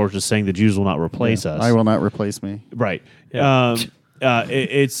tiki torches saying the Jews will not replace us. I will not replace me. Right. Yeah.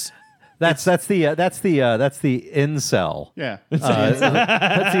 It's that's the incel. Yeah. That's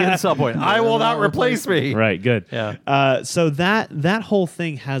the incel point. I will not replace me. Right. Good. Yeah. So that whole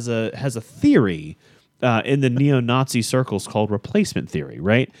thing has a theory in the neo-Nazi circles called replacement theory,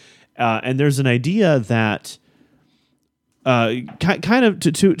 right? And there's an idea that kind of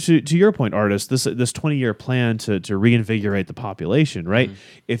to your point, Artist, this 20-year plan to reinvigorate the population, right?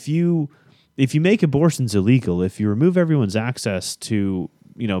 If you make abortions illegal, if you remove everyone's access to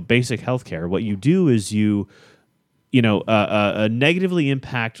basic health care, what you do is you negatively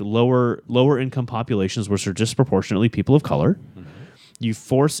impact lower income populations, which are disproportionately people of color. You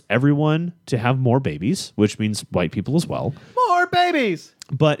force everyone to have more babies, which means white people as well. More babies.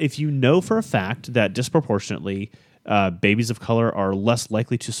 But if you know for a fact that disproportionately babies of color are less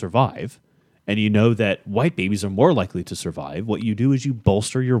likely to survive, and you know that white babies are more likely to survive, what you do is you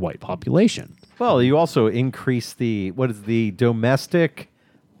bolster your white population. Well, you also increase the domestic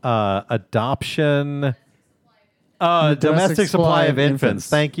adoption, domestic supply of infants.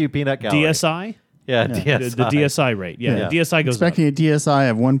 Thank you, Peanut Gallery. DSI? Yeah, DSI. The DSI rate. Yeah, the DSI goes expecting a DSI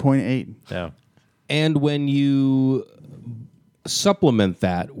of 1.8. Yeah. And when you supplement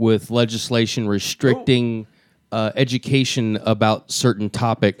that with legislation restricting education about certain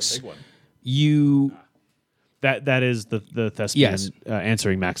topics, you That is the Thespian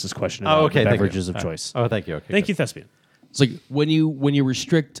answering Max's question about the beverages of choice. Oh, thank you. Okay, thank you, Thespian. It's like when you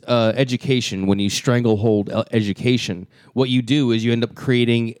restrict education, when you stranglehold education, what you do is you end up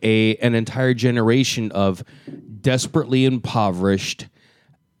creating an entire generation of desperately impoverished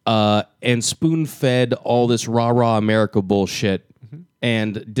and spoon-fed all this rah-rah America bullshit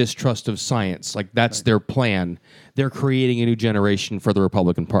and distrust of science. Like, that's their plan. They're creating a new generation for the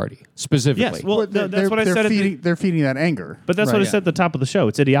Republican Party, specifically. Yes, well, that's what I said. They're feeding that anger. But that's what I said at the top of the show.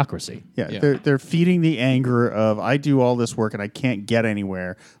 It's idiocracy. Yeah. They're feeding the anger of, I do all this work and I can't get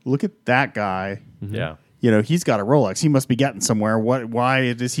anywhere. Look at that guy. Yeah. You know, he's got a Rolex. He must be getting somewhere.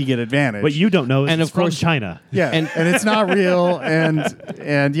 Why does he get advantage? What you don't know is And it's of course- from China. Yeah, and it's not real.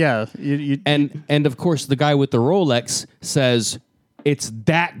 And yeah, And of course, the guy with the Rolex says it's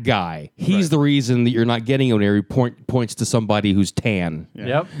that guy. He's the reason that you're not getting anywhere. He points to somebody who's tan.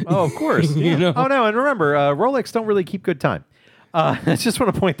 Yep. Oh, of course. You know? Oh no, and remember, Rolex don't really keep good time. I just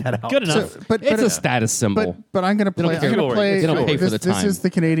want to point that out. Good enough. It's a status symbol. But I'm going to play. They don't pay for the time. This is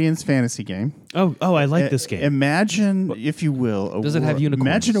the Canadians fantasy game. Oh, I like this game. Imagine, if you will, Does it have unicorns?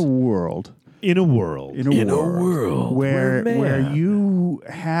 Imagine a world. In a world where you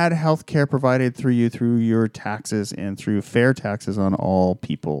had health care provided through your taxes and through fair taxes on all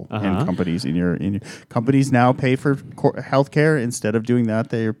people and companies in your companies now pay for health care. Instead of doing that,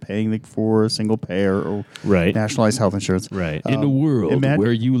 they are paying for single payer or nationalized health insurance. Right. In a world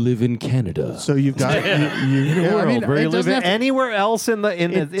where you live in Canada. So you've got In a world where you live anywhere else in the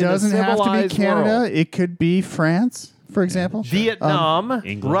it doesn't have to be Canada. World. It could be France, for example. Vietnam,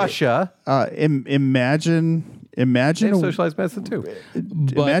 Russia. Imagine They have a socialized medicine too.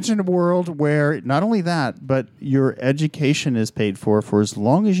 Imagine a world where not only that, but your education is paid for as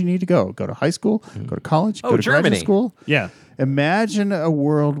long as you need to go. Go to high school, go to college, go to Germany. graduate school. Yeah. Imagine a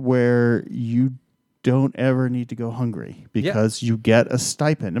world where you don't ever need to go hungry because you get a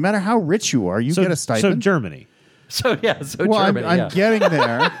stipend. No matter how rich you are, you get a stipend. So Germany. So Germany. I'm getting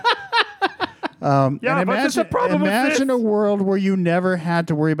there. But there's a problem with imagine this. a world where you never had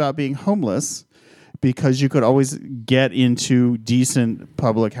to worry about being homeless because you could always get into decent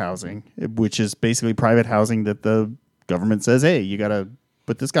public housing, which is basically private housing that the government says, hey, you got to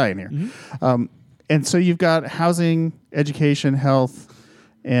put this guy in here. And so you've got housing, education, health,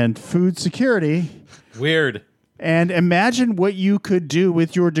 and food security. Weird. And imagine what you could do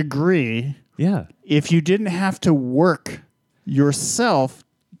with your degree if you didn't have to work yourself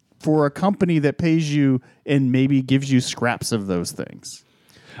for a company that pays you and maybe gives you scraps of those things.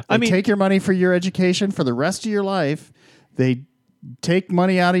 They take your money for your education for the rest of your life. They take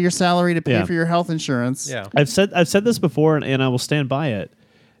money out of your salary to pay for your health insurance. Yeah. I've said this before, and I will stand by it.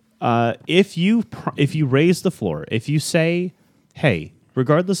 If you raise the floor, if you say, hey,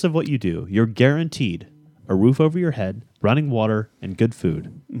 regardless of what you do, you're guaranteed a roof over your head, running water, and good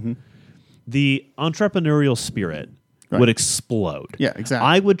food, the entrepreneurial spirit would explode. Yeah, exactly.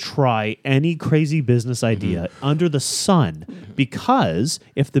 I would try any crazy business idea under the sun, because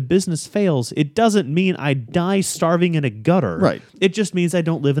if the business fails, it doesn't mean I die starving in a gutter. Right. It just means I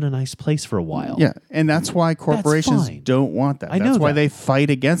don't live in a nice place for a while. Yeah, and that's why corporations fine. don't want that. I That's know why that. they fight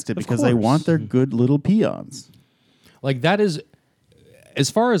against it, because they course. want their good little peons. Like, that is, as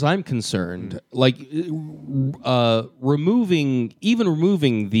far as I'm concerned, like removing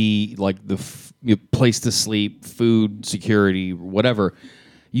the place to sleep, food, security, whatever.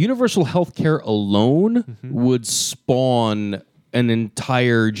 Universal health care alone would spawn an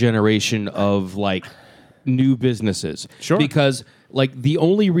entire generation of like new businesses. Sure. Because like the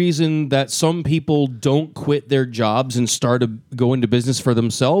only reason that some people don't quit their jobs and start to go into business for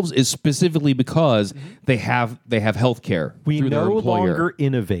themselves is specifically because they have health care. We through their no employer. longer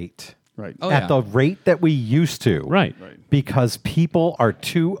innovate Right. at the rate that we used to. Right. Because people are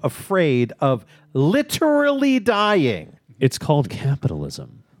too afraid of literally dying. It's called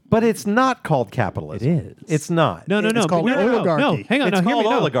capitalism. But it's not called capitalism. It is. It's not. No. It's called No, oligarchy. hang on. It's Hear called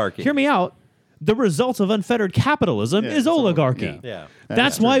me out. oligarchy. Hear me out. The result of unfettered capitalism is oligarchy. Yeah.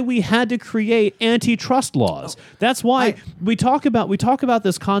 That's why we had to create antitrust laws. That's why we talk about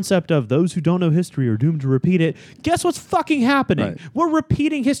this concept of those who don't know history are doomed to repeat it. Guess what's fucking happening? Right. We're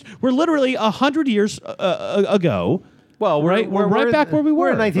repeating history. We're literally 100 years ago. Well, we're right back where we were.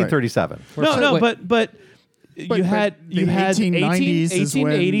 We're in 1937. No, but you had the 1880s,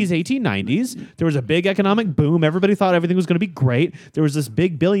 1890s. There was a big economic boom. Everybody thought everything was going to be great. There was this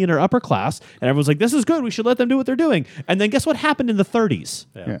big billionaire upper class, and everyone's like, "This is good. We should let them do what they're doing." And then guess what happened in the 30s?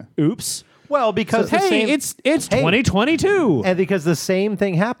 Yeah. Oops. Well, because It's 2022. And because the same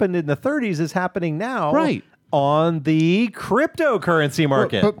thing happened in the 30s is happening now. Right. on the cryptocurrency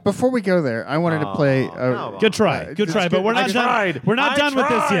market. But before we go there, I wanted to play. Good try. Good try. But we're not done. We're not done with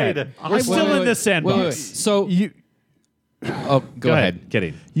this yet. We're still in this sandbox. So You go ahead.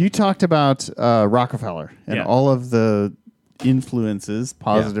 Kidding. you talked about Rockefeller and Yeah. all of the influences,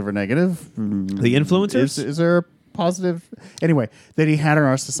 positive or negative. The influencers? Is there a positive? Anyway, that he had in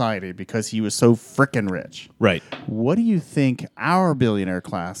our society because he was so frickin' rich. Right. What do you think our billionaire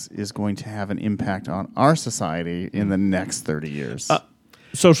class is going to have an impact on our society in the next 30 years?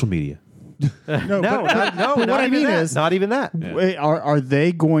 Social media. no, but not what I even mean that. is- Not even that. Wait, are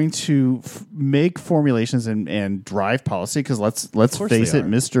they going to make formulations and drive policy? Because let's course face they it, are.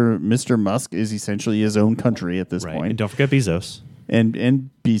 Mr. Musk is essentially his own country at this Right. point. And don't forget Bezos, And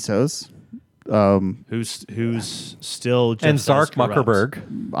Bezos. who's still just And as Zark corrupt.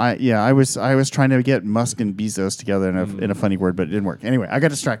 Muckerberg. I was trying to get Musk and Bezos together in a funny word, but it didn't work. Anyway, I got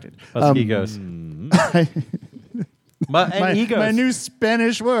distracted. Muskegos. And egos. My new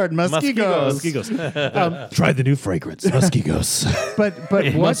Spanish word, Muskegos. Muskegos. Try the new fragrance, Muskegos. But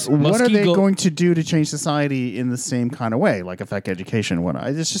what are they Muskego- going to do to change society in the same kind of way, like affect education?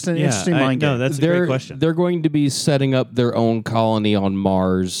 It's just an interesting mind game. No, that's a great question. They're going to be setting up their own colony on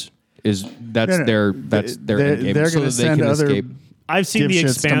Mars. That's No. their They're end game, gonna so that they send can other- escape. I've seen The dipshits to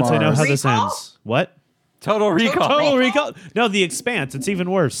Expanse. I know Mars. how this Recall? ends. What? Total Recall. Total Recall? No, The Expanse. It's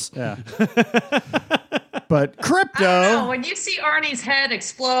even worse. Yeah. But I don't know. crypto. When you see Arnie's head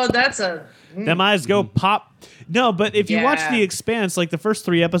explode, that's a Them eyes go pop. No, but if you watch Yeah. The Expanse, like the first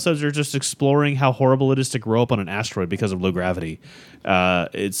 3 episodes are just exploring how horrible it is to grow up on an asteroid because of low gravity.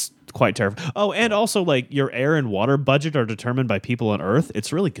 It's quite terrifying. Oh, and also like your air and water budget are determined by people on Earth.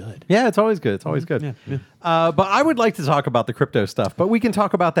 It's really good. Yeah, it's always good. It's always good. Yeah. But I would like to talk about the crypto stuff, but we can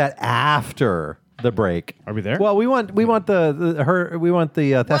talk about that after the break. Are we there? Well, we want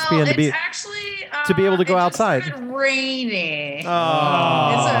the thespian to be it's actually to be able to go it just outside. started raining.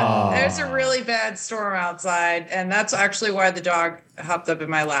 Oh. There's a really bad storm outside, and that's actually why the dog hopped up in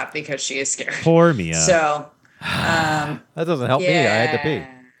my lap because she is scared. Poor Mia. So That doesn't help me. I had to pee.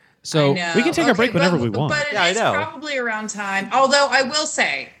 So I know. We can take our break whenever we want. But Yeah, I it is know. probably around time. Although I will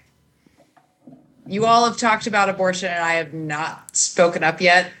say, you all have talked about abortion, and I have not spoken up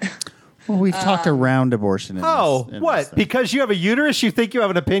yet. Well, we've talked around abortion. In Oh, this, in what? this thing. Because you have a uterus, you think you have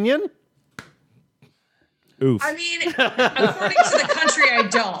an opinion? Oof. I mean, according to the country, I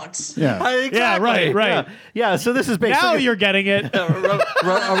don't. Yeah. Exactly. right. Yeah. So this is basically Now you're getting it.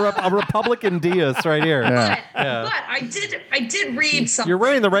 a Republican deist right here. Yeah. But I did read something. You're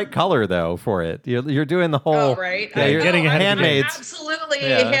wearing the right color though for it. You're doing the whole. Oh, right. Yeah, you're getting ahead of the game. Handmaids. Absolutely,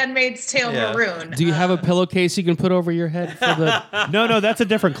 Yeah. Handmaid's Tale Yeah. maroon. do you have a pillowcase you can put over your head for the? No, that's a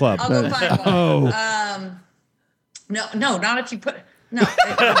different club. I'll go find one. Oh. No, not if you put. No, it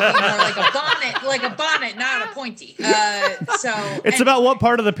would be more like a bonnet, not a pointy. It's about what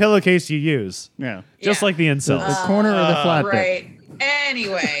part of the pillowcase you use. Yeah. Just Yeah. like the incels. The corner or the flat bit. right.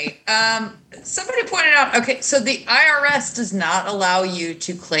 Anyway, somebody pointed out. Okay, so the IRS does not allow you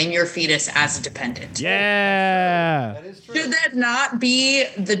to claim your fetus as a dependent. Yeah. Should that not be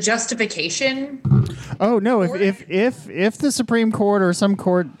the justification? Oh no! If the Supreme Court or some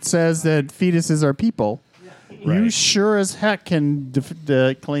court says that fetuses are people, you Right. sure as heck can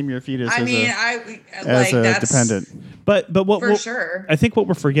claim your fetus I as mean, as a that's dependent. But what for sure. I think what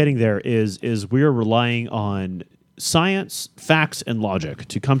we're forgetting there is we're relying on science, facts, and logic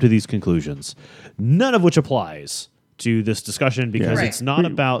to come to these conclusions. None of which applies to this discussion because Yeah. it's not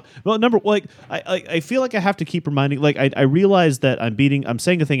about I feel like I have to keep reminding I realize that I'm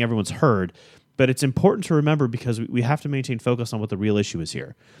saying a thing everyone's heard, but it's important to remember because we have to maintain focus on what the real issue is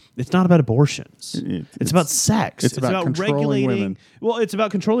here. It's not about abortions. It's about sex. it's about controlling regulating. women. Well, it's about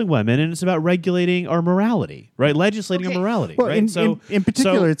controlling women, and it's about regulating our morality, right? Legislating our Okay. morality, Well, right? in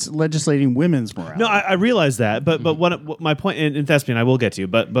particular, it's legislating women's morality. No, I realize that, but what my point in thespian I will get to,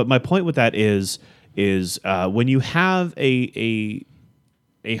 but my point with that is when you have a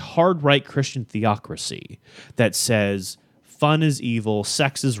hard right Christian theocracy that says fun is evil,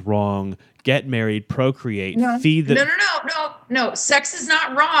 sex is wrong, get married, procreate, feed the No. Sex is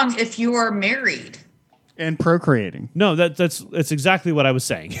not wrong if you are married. and procreating. No, that's exactly what I was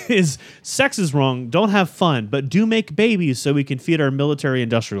saying. Is sex is wrong, don't have fun, but do make babies so we can feed our military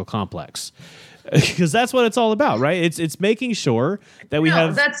industrial complex. Because that's what it's all about, right? It's making sure that we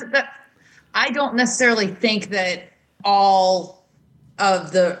have I don't necessarily think that all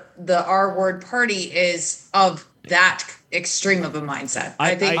of the R word party is of that extreme of a mindset.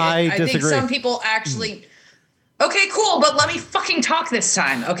 I think disagree. some people actually. Okay, cool, but let me fucking talk this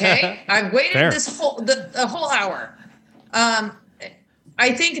time, okay? I've waited Fair. the whole hour. I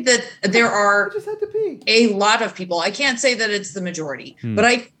I think that there are a lot of people. I can't say that it's the majority, but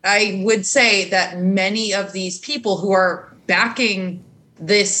I would say that many of these people who are backing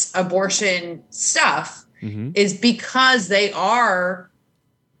this abortion stuff is because they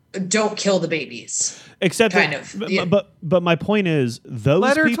don't kill the babies. Except kind that, of. But my point is, those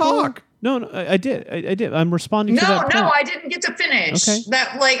Let her people, talk. No, I did. I'm responding to that point. No, I didn't get to finish. Okay.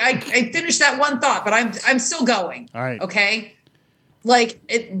 That I finished that one thought, but I'm still going. All right. Okay.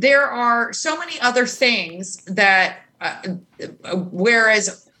 There are so many other things that,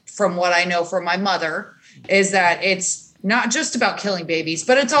 whereas from what I know from my mother, is that it's not just about killing babies,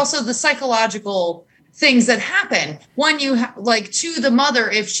 but it's also the psychological things that happen when you to the mother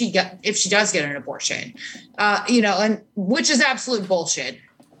if she does get an abortion, and which is absolute bullshit.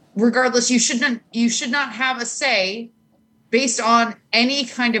 Regardless, you should not have a say based on any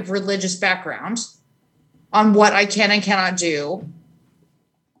kind of religious background on what I can and cannot do.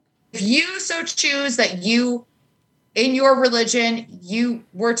 If you so choose that you, in your religion, you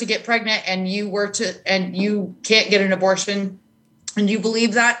were to get pregnant and you can't get an abortion and you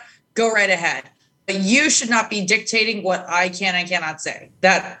believe that, go right ahead. But you should not be dictating what I can and cannot say.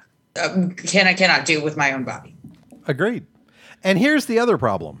 That can and cannot do with my own body. Agreed. And here's the other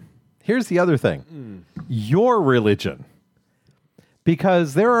problem. Here's the other thing. Your religion.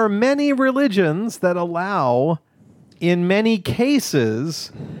 Because there are many religions that allow, in many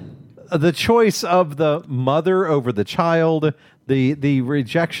cases, the choice of the mother over the child, the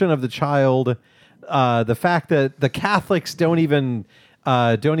rejection of the child, the fact that the Catholics don't even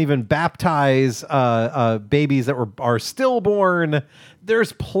baptize babies that are stillborn.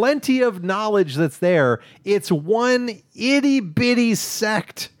 There's plenty of knowledge that's there. It's one itty bitty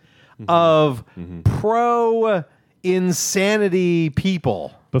sect of pro insanity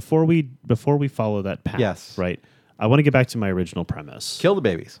people. Before we follow that path, Yes. right? I want to get back to my original premise. Kill the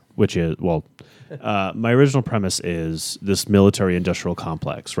babies. Which is, my original premise is this military-industrial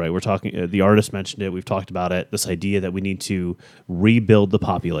complex, right? We're talking, the artist mentioned it, we've talked about it, this idea that we need to rebuild the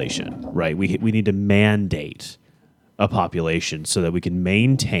population, right? We need to mandate a population so that we can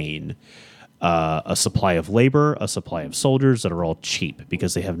maintain a supply of labor, a supply of soldiers that are all cheap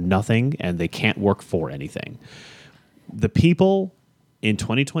because they have nothing and they can't work for anything. The people in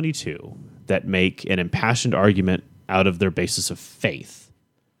 2022 that make an impassioned argument out of their basis of faith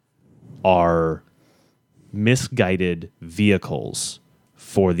are misguided vehicles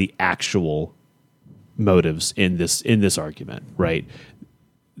for the actual motives in this argument, right?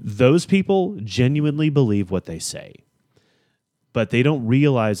 Those people genuinely believe what they say, but they don't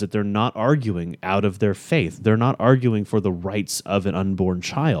realize that they're not arguing out of their faith. They're not arguing for the rights of an unborn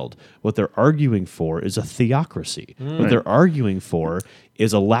child. What they're arguing for is a theocracy. What they're arguing for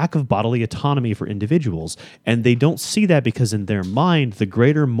is a lack of bodily autonomy for individuals. And they don't see that because in their mind, the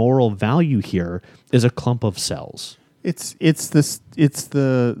greater moral value here is a clump of cells. It's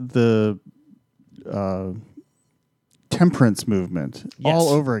the temperance movement all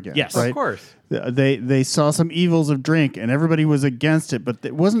over again. Yes, right? Of course. They saw some evils of drink and everybody was against it, but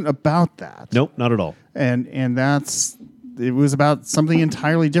it wasn't about that. Nope, not at all. And it was about something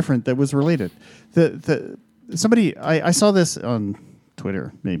entirely different that was related. I saw this on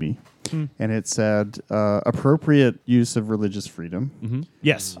Twitter maybe, and it said appropriate use of religious freedom. Mm-hmm.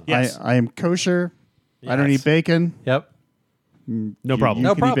 Yes. I am kosher. Yes. I don't eat bacon. Yep. No problem.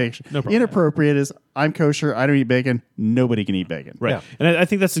 You can eat bacon. No problem. Inappropriate is I'm kosher. I don't eat bacon. Nobody can eat bacon. Right. Yeah. And I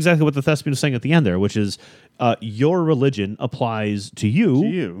think that's exactly what the thespian was saying at the end there, which is your religion applies to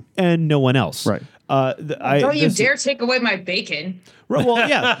you and no one else. Right. Don't you dare take away my bacon. Right, well,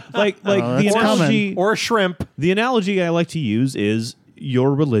 yeah. Like the analogy Or shrimp. The analogy I like to use is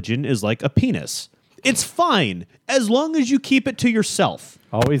your religion is like a penis. It's fine as long as you keep it to yourself.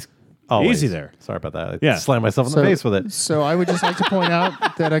 Always. Easy there. Sorry about that. I Yeah. slammed myself in the face with it. So I would just like to point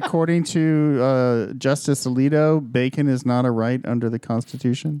out that according to Justice Alito, bacon is not a right under the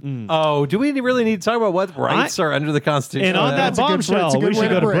Constitution. Oh, do we really need to talk about what rights are under the Constitution? And on that That's a good- bombshell, it's a good we way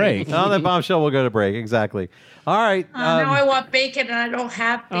should to go to break. break. on that bombshell, we'll go to break. Exactly. All right. Now I want bacon and I don't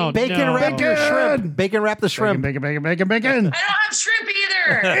have bacon. Oh, Bacon no. wrap your shrimp. Bacon wrap the shrimp. Bacon. I don't have shrimp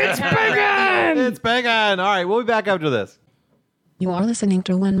either. It's bacon. It's bacon. All right, we'll be back after this. You are listening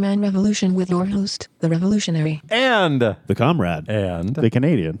to One Man Revolution with your host, The Revolutionary. And The comrade. The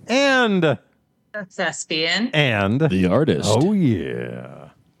Canadian. and The thespian. The artist. oh yeah.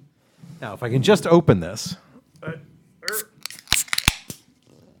 Now, if I can just open this,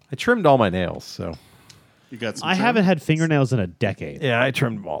 I trimmed all my nails, so You got some I trim? haven't had fingernails in a decade. yeah, I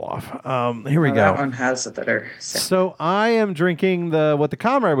trimmed them all off. Here we That go. one has a better scent. So I am drinking what the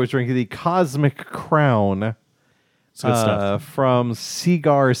comrade was drinking, the Cosmic Crown. It's good stuff. From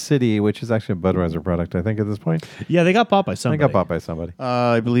Cigar City, which is actually a Budweiser product, I think, at this point. Yeah, they got bought by somebody. They got bought by somebody.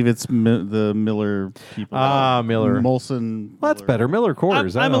 I believe it's the Miller people. Miller. Molson. Well, that's better. Miller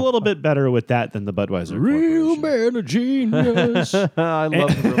Coors. I'm a little bit better with that than the Budweiser. Real Corporation. man of genius. I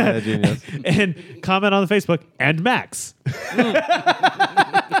love the Real Man of Genius. And comment on the Facebook and Max.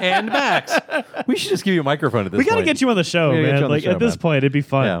 And Max. We should just give you a microphone at this We point. got to get you on the show, We gotta get man. you on the Like show, at this man. point, it'd be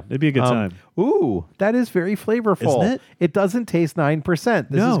fun. Yeah. It'd be a good time. Ooh, that is very flavorful. Isn't it? It doesn't taste 9%.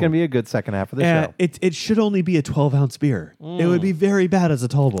 This is No. going to be a good second half of the show. It should only be a 12-ounce beer. It would be very bad as a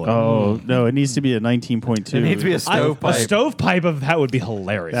tall boy. Oh no, it needs to be a 19.2. It needs to be a A stovepipe. stovepipe of that would be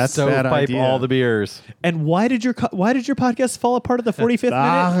hilarious. That's a bad Stovepipe idea. all the beers. And why did your podcast fall apart at the 45th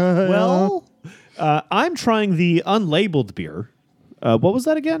minute? Well, I'm trying the unlabeled beer. What was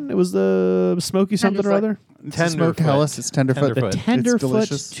that again? It was the smoky something or other. It's a smoked Tenderfoot. Helles. It's tenderfoot. Tenderfoot. It's Tenderfoot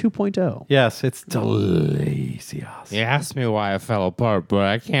delicious. 2.0. Yes, it's delicious. You asked me why I fell apart, but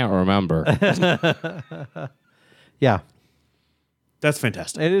I can't remember. Yeah, That's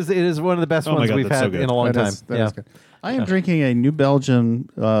fantastic. it is one of the best Oh my ones God, we've that's so had good. in a long That time. is- that is good. I am drinking a New Belgium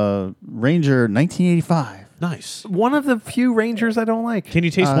Ranger 1985. Nice. One of the few Rangers I don't like. Can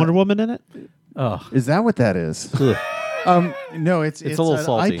you taste Wonder Woman in it? Is that what that is? No, it's a little an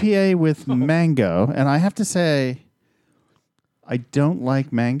salty. IPA with mango, and I have to say, I don't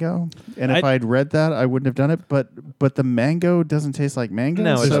like mango. And if I'd read that, I wouldn't have done it. But the mango doesn't taste like mango.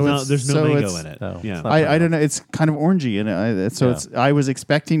 No, it so doesn't. There's no so mango it's- in it. No, Yeah. it's not. I don't know. It's kind of orangey, and I was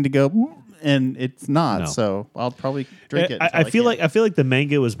expecting to go, and it's not. No. So I'll probably drink it. I feel like the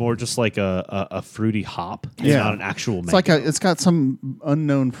mango is more just like a fruity hop. It's Yeah. not an actual mango. it's like it's got some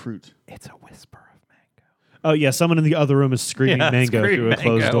unknown fruit. It's a whisper of mango. oh yeah, someone in the other room is screaming Yeah, mango screaming through a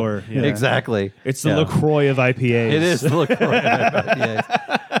closed mango. door. Yeah. Exactly. It's the Yeah. LaCroix of IPAs. It is the LaCroix.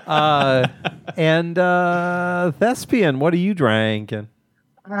 And Thespian, what are you drinking?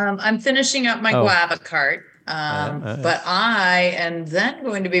 I'm finishing up my Oh. guava cart. But I am then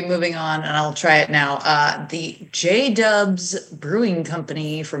going to be moving on, and I'll try it now. The J Dubs Brewing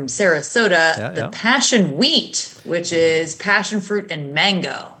Company from Sarasota, the Passion Wheat, which is passion fruit and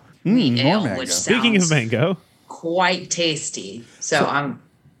mango wheat more ale, mango. which Speaking of sounds mango, quite tasty. So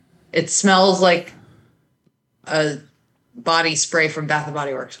it smells like a body spray from Bath and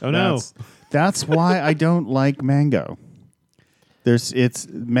Body Works. oh no, That's why I don't like mango. It's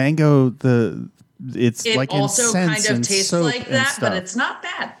mango. It's It like also incense kind of and tastes soap like and that, stuff. but it's not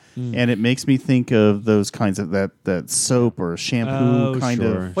bad. And it makes me think of those kinds of that soap or shampoo Oh, kind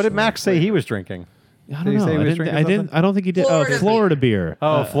sure. of. What did Max say he was drinking? I Did don't he know. say he I was didn't. drinking I didn't. something? I don't think he did. Florida Florida beer.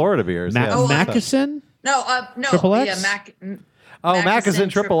 Oh, Florida beers. Ma- yes. Maccasin. No, Triple X?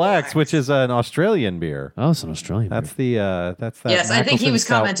 Maccasin Triple X, which is an Australian beer. Oh, it's an Australian. That's beer. that's that. Yes, I think he Mackelson was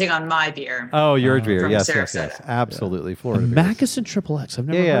stout. commenting on my beer. Oh, your beer. From Yes, Sarasota. absolutely. Florida beers. Maccasin Triple X. I've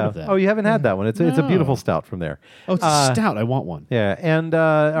never heard Yeah. of that. Oh, you haven't had that one. It's a beautiful stout from there. Oh, it's a stout. I want one. Yeah. And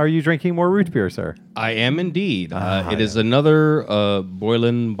are you drinking more root beer, sir? I am indeed. It is another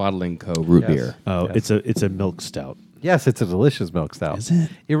Boylan Bottling Co. root beer. Oh, it's a milk stout. Yes, it's a delicious milk stout. Is it?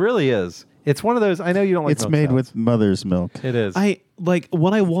 It really is. It's one of those. I know you don't like. It's milk made stouts. with mother's milk. It is. I like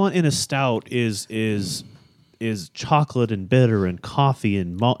what I want in a stout is chocolate and bitter and coffee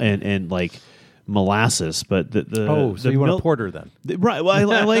and and like molasses, but the so the you want a milk- porter then? Right. Well,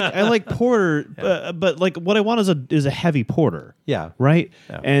 I like porter, but like what I want is a heavy porter. Yeah. Right.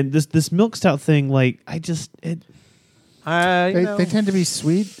 Yeah. And this milk stout thing, like They tend to be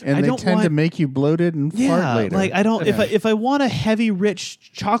sweet and I they don't tend to want- make you bloated and fart later. like I don't if I want a heavy,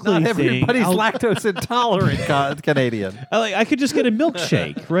 rich chocolate Not thing, everybody's I'll- lactose intolerant Canadian. I could just get a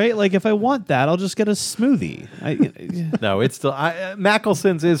milkshake, right? Like if I want that, I'll just get a smoothie. No, it's still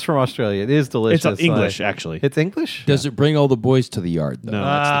Mackelson's is from Australia. It is delicious. It's English, actually. It's English. Does it bring all the boys to the yard, though? No.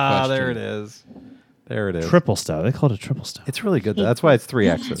 That's the question. There it is. There it is. Triple stout. They call it a triple stout. It's really good though. That's why it's 3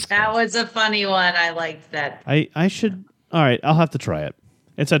 X's. That was a funny one. I liked that. I should. All right, I'll have to try it.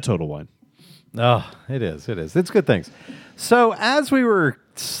 It's at Total Wine. Oh, it is. It is. It's good things. So as we were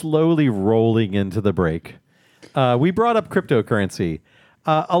slowly rolling into the break, we brought up cryptocurrency.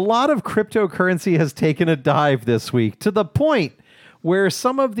 A lot of cryptocurrency has taken a dive this week to the point where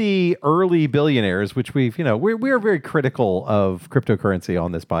some of the early billionaires, which we're very critical of cryptocurrency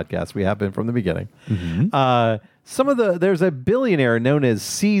on this podcast. We have been from the beginning. There's a billionaire known as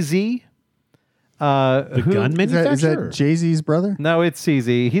CZ. The gun manufacturer. Is that Jay-Z's brother? No, it's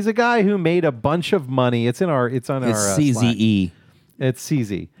CZ. He's a guy who made a bunch of money. It's on our It's Slack. CZE. It's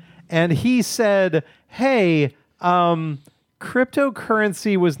CZ. And he said, hey,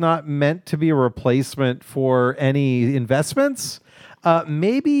 cryptocurrency was not meant to be a replacement for any investments.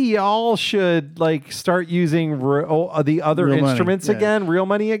 maybe y'all should like start using the other Real money, instruments yeah. again, real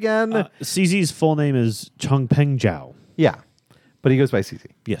money again. CZ's full name is Chongpeng Zhao. Yeah, but he goes by CZ.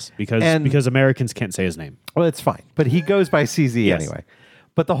 Yes, because Americans can't say his name. Well, it's fine, but he goes by CZ Yes. anyway.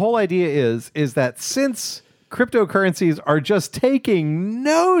 But the whole idea is that since cryptocurrencies are just taking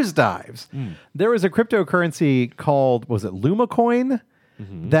nosedives, there was a cryptocurrency called, was it Lumacoin?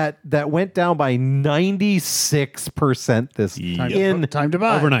 That went down by 96% this Time to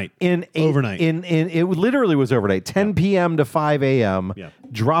buy. Overnight. Overnight. It literally was overnight, 10 p.m. to 5 a.m. Yeah.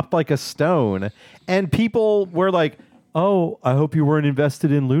 Dropped like a stone, and people were like, "Oh, I hope you weren't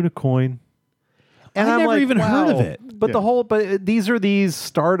invested in Lunacoin." And I I'm never like, even heard of wow. it. But these are these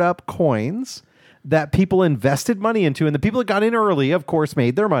startup coins that people invested money into, and the people that got in early, of course,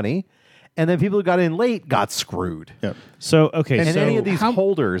 made their money. And then people who got in late got screwed. Yep. So, okay. And so any of these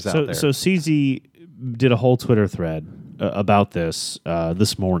holders out there. So CZ did a whole Twitter thread about this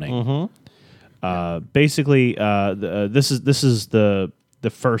morning. Basically, this is the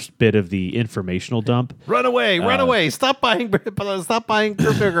first bit of the informational dump. Run away. Stop buying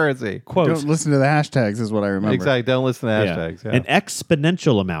cryptocurrency. Quote, Don't listen to the hashtags is what I remember. Exactly. Don't listen to hashtags. Yeah. An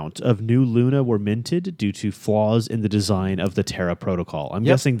exponential amount of new Luna were minted due to flaws in the design of the Terra protocol. I'm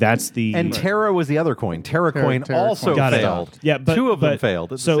guessing that's the... And Terra was the other coin. Terra coin Terra also coin. failed. Yeah, but, two of them but-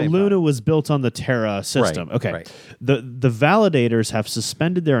 failed. At So the same Luna time. was built on the Terra system. Right, Okay. right. The validators have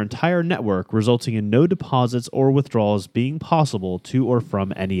suspended their entire network, resulting in no deposits or withdrawals being possible to or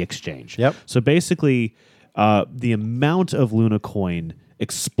from any exchange. Yep. So basically, the amount of Luna coin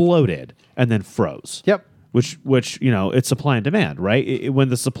exploded and then froze. Yep. Which it's supply and demand, right? When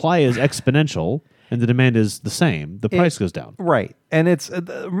the supply is exponential and the demand is the same, the price goes down. Right. And it's,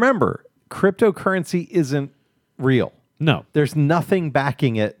 remember, cryptocurrency isn't real. No. There's nothing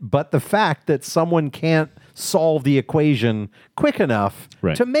backing it but the fact that someone can't solve the equation quick enough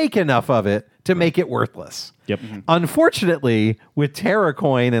Right. to make enough of it to make it worthless. Yep. Unfortunately, with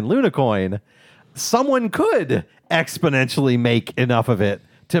TerraCoin and LunaCoin, someone could exponentially make enough of it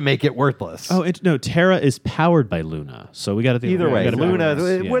to make it worthless. Oh, no. Terra is powered by Luna, so we got to think Either way, Luna,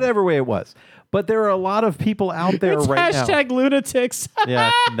 Yeah. whatever way it was. But there are a lot of people out there It's right now. hashtag lunatics.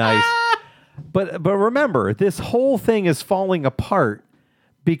 Yeah, nice. But remember, this whole thing is falling apart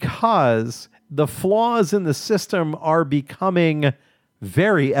because the flaws in the system are becoming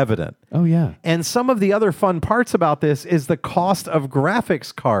very evident. Oh yeah. And some of the other fun parts about this is the cost of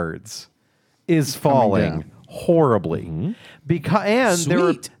graphics cards is falling down. horribly. Because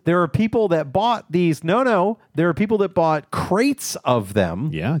Sweet. there are people that bought these. There are people that bought crates of them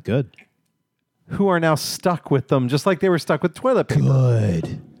Yeah, good. who are now stuck with them, just like they were stuck with toilet paper.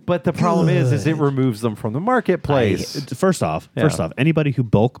 Good. But the problem is it removes them from the marketplace. First off, anybody who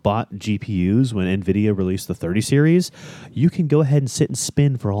bulk bought GPUs when NVIDIA released the 30 series, you can go ahead and sit and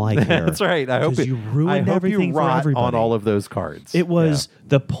spin for all I care. That's right. I hope 'Cause you ruined I hope everything you for rot everybody. on all of those cards. It was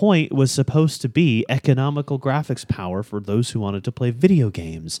the point was supposed to be economical graphics power for those who wanted to play video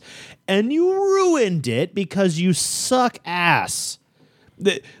games, and you ruined it because you suck ass.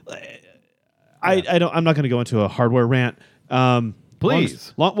 I'm not going to go into a hardware rant.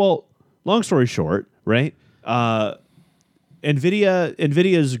 Please. Long story short, right?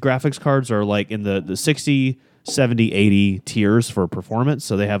 NVIDIA's graphics cards are like in the 60, 70, 80 tiers for performance.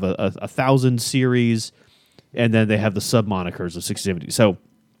 So they have a 1000 series, and then they have the sub monikers of 60, 70. So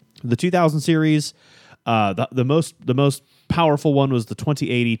the 2000 series, the most powerful one was the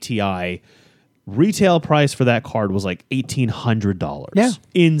 2080 Ti. Retail price for that card was like $1,800. Yeah.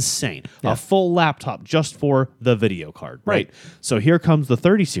 Insane. A full laptop just for the video card. Right. So here comes the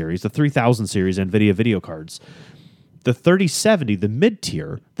 30 series, the 3000 series NVIDIA video cards. The 3070, the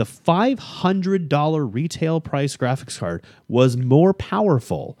mid-tier, the $500 retail price graphics card was more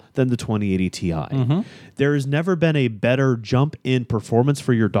powerful than the 2080 Ti. There has never been a better jump in performance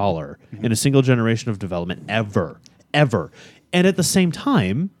for your dollar in a single generation of development ever. And at the same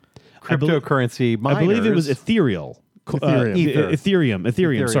time, Cryptocurrency miners. I believe it was ethereal.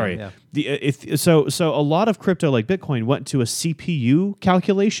 Ethereum. Sorry. Yeah. So a lot of crypto like Bitcoin went to a CPU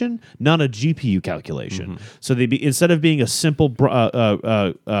calculation, not a GPU calculation. So instead of being a simple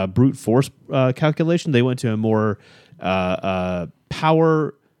brute force calculation, they went to a more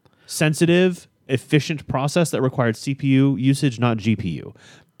power sensitive, efficient process that required CPU usage, not GPU.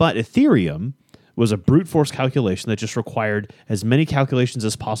 But Ethereum was a brute force calculation that just required as many calculations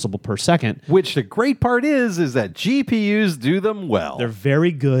as possible per second. Which the great part is that GPUs do them well. They're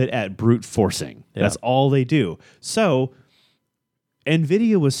very good at brute forcing. That's all they do. So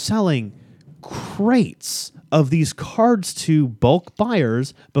NVIDIA was selling crates of these cards to bulk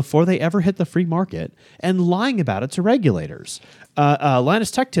buyers before they ever hit the free market and lying about it to regulators.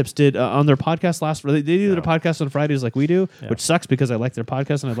 Linus Tech Tips did on their podcast last Friday. They do their podcast on Fridays like we do, which sucks because I like their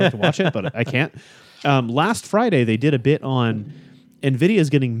podcast and I'd like to watch it, but I can't. Last Friday, they did a bit on NVIDIA is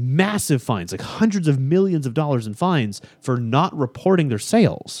getting massive fines, like hundreds of millions of dollars in fines for not reporting their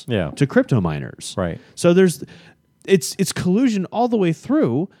sales to crypto miners. Right. So it's collusion all the way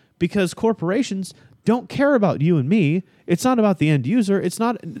through because corporations don't care about you and me. It's not about the end user. It's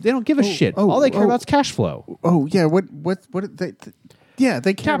not. They don't give a shit. All they care about is cash flow. Oh yeah. What they? Yeah,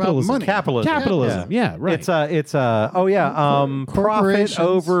 they care about money. Capitalism. Yeah, right. It's profit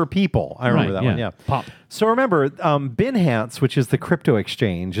over people. I remember that one. Yeah. Pop. So remember, Binance, which is the crypto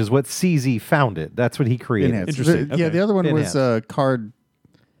exchange, is what CZ founded. That's what he created. Interesting. Yeah, the other one was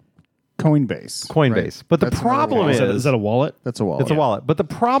Coinbase. Coinbase. Right? But the problem is that a wallet? That's a wallet. It's a wallet. But the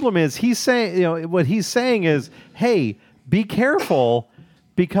problem is he's saying, what he's saying is, hey, be careful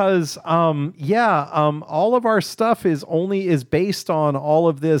because all of our stuff is based on all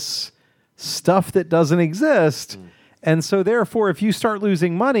of this stuff that doesn't exist. And so therefore, if you start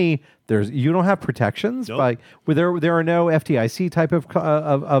losing money, you don't have protections. Nope. Like there are no FDIC type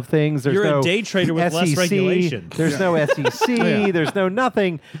of things. There's You're no a day trader with less SEC. regulation. There's no SEC. There's no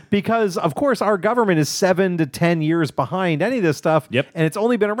nothing because, of course, our government is 7 to 10 years behind any of this stuff. Yep. And it's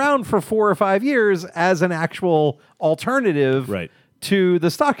only been around for 4 or 5 years as an actual alternative to the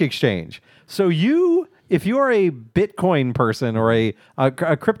stock exchange. So if you are a Bitcoin person or a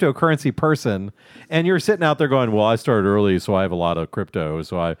cryptocurrency person, and you're sitting out there going, well, I started early, so I have a lot of crypto,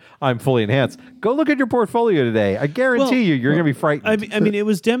 so I'm fully enhanced. Go look at your portfolio today. I guarantee you're going to be frightened. I mean, it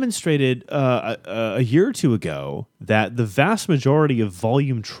was demonstrated a year or two ago that the vast majority of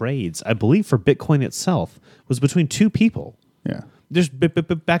volume trades, I believe for Bitcoin itself, was between two people. Yeah. Just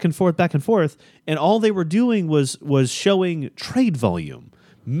back and forth, and all they were doing was showing trade volume,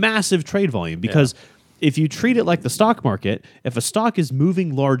 massive trade volume, because if you treat it like the stock market, if a stock is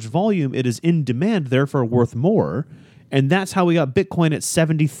moving large volume, it is in demand, therefore worth more. And that's how we got Bitcoin at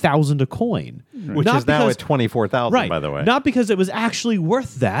 70,000 a coin. Which is now at 24,000, by the way. Not because it was actually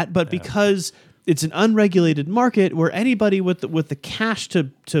worth that, but because it's an unregulated market where anybody with the cash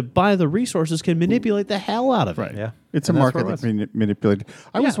to buy the resources can manipulate the hell out of it. Right. Yeah. It's a market that's manipulated.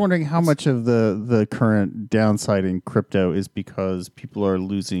 I was wondering how much of the current downside in crypto is because people are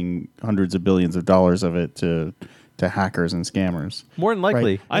losing hundreds of billions of dollars of it to hackers and scammers. More than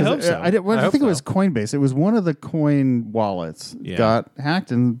likely. Right? I hope so. I think it was Coinbase. It was one of the coin wallets got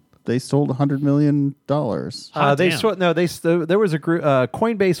hacked and they stole $100 million. There was a group.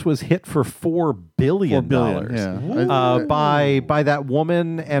 Coinbase was hit for $4 billion. By that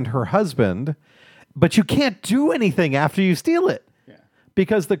woman and her husband, but you can't do anything after you steal it. Yeah.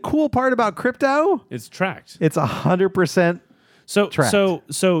 Because the cool part about crypto, it's tracked. It's 100%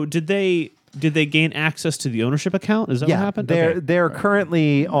 tracked. So did they gain access to the ownership account? Is that what happened? They're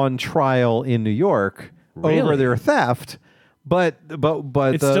currently on trial in New York over their theft. But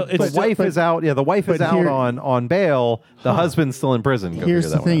the wife is out. Yeah, the wife is out on bail. The husband's still in prison. Here's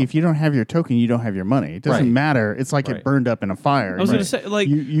the thing: if you don't have your token, you don't have your money. It doesn't matter. It's like it burned up in a fire. I was going to say, like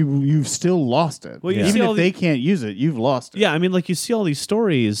you've still lost it. Well, even if they can't use it, you've lost it. Yeah, I mean, like you see all these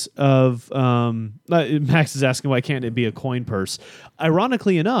stories of Max is asking why can't it be a coin purse?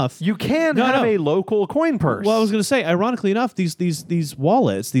 Ironically enough, you can have a local coin purse. Well, I was going to say, ironically enough, these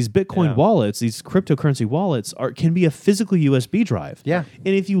wallets, these Bitcoin wallets, these cryptocurrency wallets can be a physical USB drive. Yeah.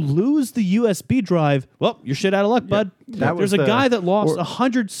 And if you lose the USB drive, well, you're shit out of luck, bud. There's a guy that lost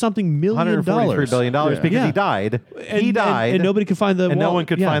 $100-something million. $143 billion because he died. He died. And nobody could find the wallet. No one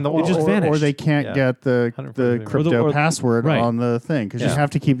could find the wallet. It just vanished. Or they can't get the crypto password on the thing because you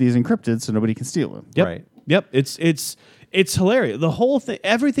have to keep these encrypted so nobody can steal them. Yep. Right. Yep. It's hilarious. The whole thing,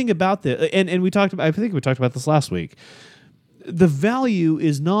 everything about this, and we talked about. I think we talked about this last week. The value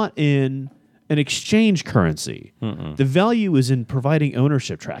is not in an exchange currency. The value is in providing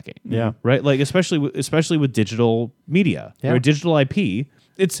ownership tracking. Yeah. Right. Like especially with digital media or digital IP.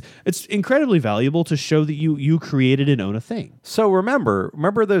 It's incredibly valuable to show that you created and own a thing. So remember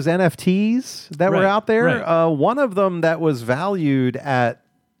those NFTs that were out there. Right. One of them that was valued at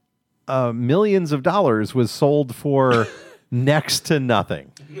millions of dollars was sold for next to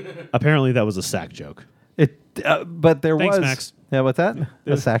nothing. Apparently, that was a sack joke. But there Thanks, was. Max. Yeah, what's that?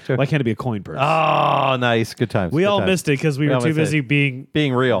 A sack joke. Why can't it be a coin purse? Oh, nice. Good times. We all missed it because we were too busy being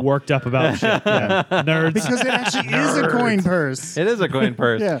real, worked up about shit. Nerds. Because it actually is a coin purse. It is a coin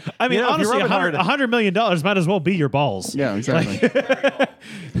purse. Yeah. I mean, honestly, $100 million might as well be your balls. Yeah, exactly.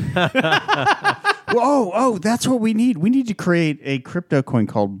 Oh, that's what we need. We need to create a crypto coin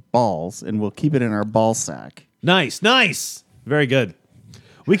called Balls, and we'll keep it in our ball sack. Nice. Very good.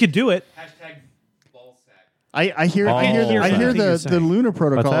 We could do it. I hear the Luna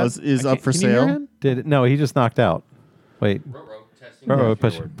protocol What's that? is up for Can you hear sale. him? No, he just knocked out. Wait.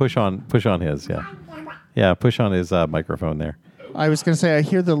 testing. Push on his. Yeah, push on his microphone there. I was going to say I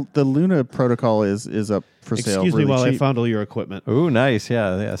hear the Luna protocol is up for sale. Excuse me really while I cheap. fondle your equipment. Ooh, nice.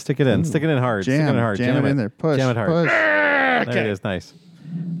 Yeah. Stick it in. Stick it in hard. Stick it in hard. Jam it in there. Push. Jam it hard. Push. There it is. Nice.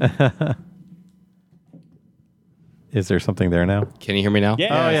 Is there something there now? Can you hear me now?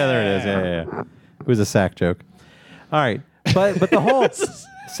 Yeah. Oh yeah, there it is. Yeah. It was a sack joke. All right, but the whole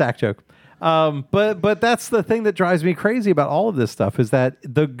sack joke. But that's the thing that drives me crazy about all of this stuff is that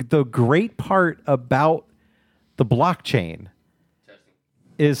the great part about the blockchain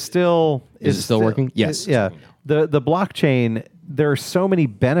is still working? Yes. Yeah. The blockchain. There are so many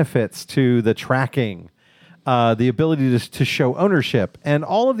benefits to the tracking, the ability to show ownership, and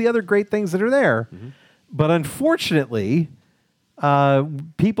all of the other great things that are there. Mm-hmm. But unfortunately,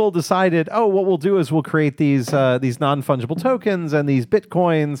 people decided, what we'll do is we'll create these non-fungible tokens and these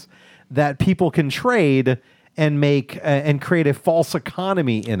bitcoins that people can trade and make and create a false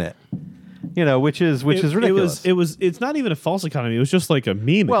economy in it. Which is ridiculous. It's not even a false economy. It was just like a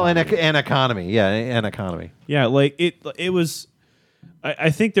meme. Well, economy. an economy. Yeah, an economy. Yeah, like it was. I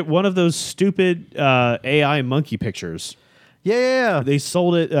think that one of those stupid AI monkey pictures. Yeah. They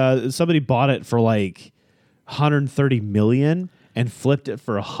sold it. Somebody bought it for like $130 million and flipped it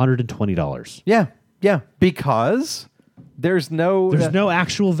for $120. Yeah. Because there's no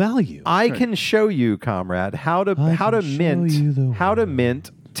actual value. I can show you, comrade, how to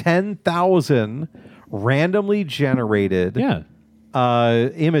mint 10,000 randomly generated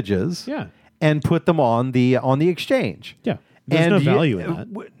images. Yeah. And put them on the exchange. Yeah. There's no value in that.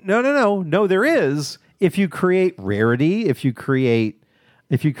 No, there is. If you create rarity, if you create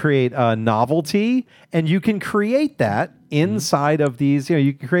novelty, and you can create that inside of these,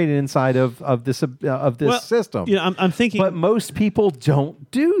 you can create it inside of this system. I'm thinking, but most people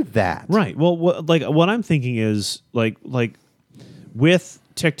don't do that. Right. Well, what I'm thinking is like with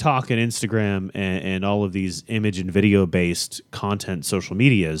TikTok and Instagram and all of these image and video based content social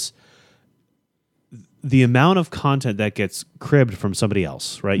medias. The amount of content that gets cribbed from somebody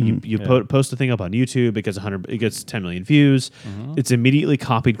else, right? You post a thing up on YouTube, it gets 10 million views. Mm-hmm. It's immediately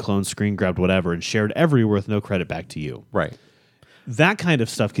copied, cloned, screen grabbed, whatever, and shared everywhere with no credit back to you. Right. That kind of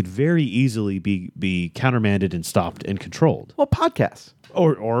stuff could very easily be countermanded and stopped and controlled. Well, podcasts.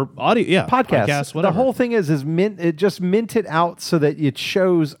 Or audio, yeah. Podcasts, whatever. The whole thing is just mint it out so that it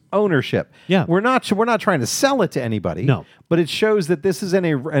shows ownership. Yeah. We're not trying to sell it to anybody. No. But it shows that this is an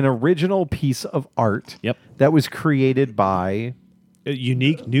original piece of art that was created by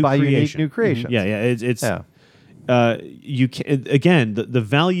unique new creation. creations. Yeah, it's you can again the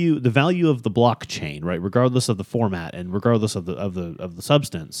value of the blockchain, right, regardless of the format and regardless of the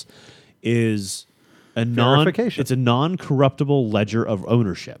substance, is it's a non-corruptible ledger of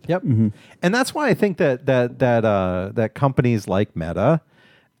ownership. Yep. Mm-hmm. And that's why I think that companies like Meta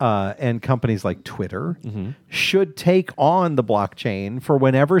and companies like Twitter should take on the blockchain for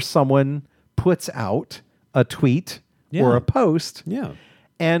whenever someone puts out a tweet or a post. Yeah.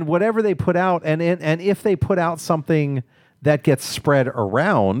 And whatever they put out, and if they put out something that gets spread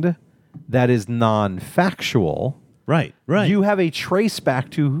around that is non-factual, right, you have a trace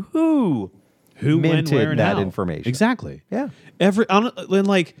back to who minted when, where, and that how. information. Exactly. Yeah.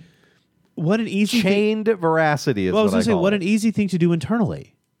 What an easy chained veracity is. Well, I was going to say, what an easy thing to do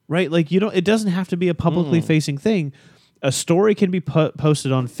internally, right? Like it doesn't have to be a publicly facing thing. A story can be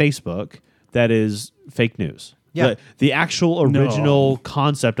posted on Facebook that is fake news. Yeah. The actual original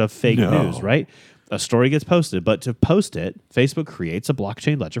concept of fake news, right? A story gets posted, but to post it, Facebook creates a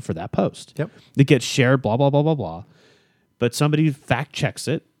blockchain ledger for that post. Yep. It gets shared, blah, blah, blah, blah, blah. But somebody fact checks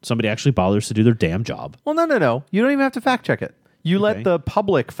it. Somebody actually bothers to do their damn job. Well, no. You don't even have to fact check it. You let the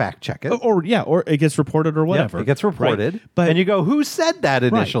public fact check it. Or it gets reported or whatever. It gets reported. Right. But, and you go, who said that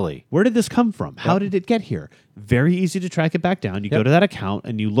initially? Right. Where did this come from? How did it get here? Very easy to track it back down. You go to that account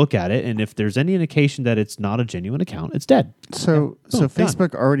and you look at it, and if there's any indication that it's not a genuine account, it's dead. So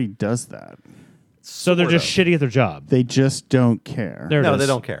Facebook already does that. So they're just shitty at their job. They just don't care. No, they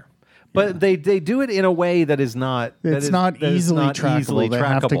don't care. But they do it in a way that is not... It's not easily trackable. They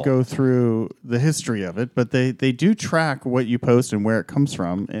have to go through the history of it, but they do track what you post and where it comes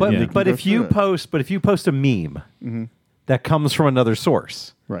from. But if you post a meme that comes from another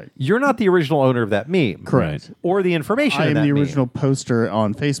source. Right. You're not the original owner of that meme. Correct. Right. Or the information I in am that the meme. original poster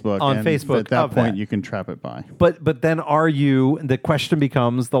on Facebook. On and Facebook at that of point, that. you can trap it by. But then the question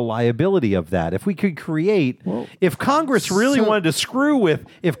becomes the liability of that. If we could create, if Congress really wanted to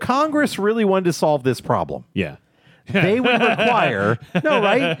solve this problem, Yeah. they would require,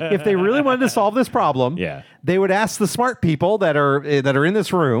 if they really wanted to solve this problem, they would ask the smart people that are in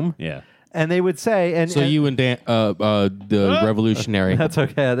this room, and they would say, So you and Dan, the revolutionary. that's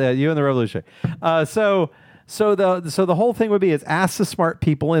okay, you and the revolutionary. So the whole thing would be is ask the smart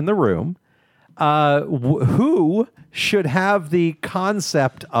people in the room who should have the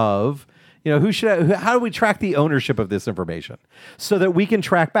concept of, how do we track the ownership of this information so that we can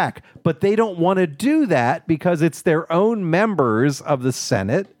track back? But they don't want to do that because it's their own members of the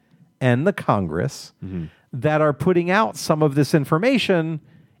Senate and the Congress that are putting out some of this information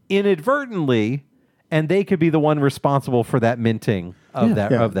inadvertently, and they could be the one responsible for that minting of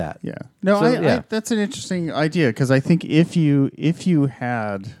that. Yeah. No, So, that's an interesting idea because I think if you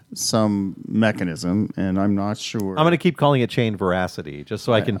had some mechanism, and I'm not sure. I'm going to keep calling it chain veracity just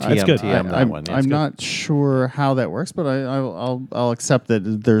so I can That's good. TM that one. I'm not sure how that works, but I'll accept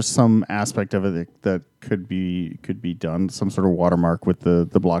that there's some aspect of it that could be done, some sort of watermark with the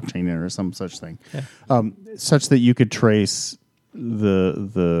blockchain or some such thing, such that you could trace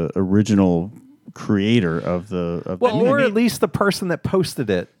the original creator of the or at least the person that posted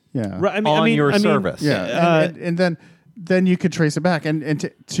it right. on your service. And then you could trace it back.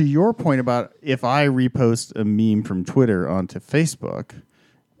 And to your point about if I repost a meme from Twitter onto Facebook,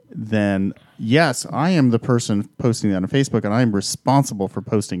 then yes, I am the person posting that on Facebook, and I am responsible for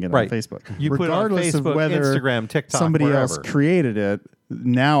posting it on Facebook. You put it on regardless Facebook, of whether Instagram, TikTok, somebody wherever. else created it.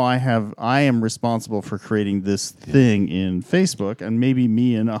 Now I am responsible for creating this thing in Facebook, and maybe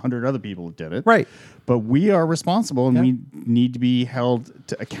me and 100 other people did it. Right. But we are responsible, and we need to be held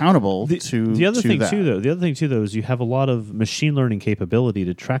accountable to the other thing that. too, though. The other thing too, though, is you have a lot of machine learning capability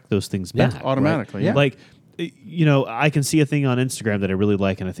to track those things back automatically. right? Yeah. Like, I can see a thing on Instagram that I really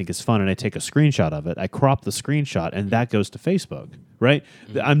like and I think is fun, and I take a screenshot of it. I crop the screenshot, and that goes to Facebook. Right?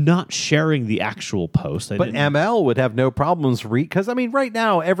 I'm not sharing the actual post. But ML would have no problems because right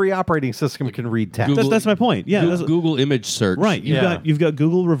now every operating system can read text. That's my point. Yeah, Google image search. Right. You've got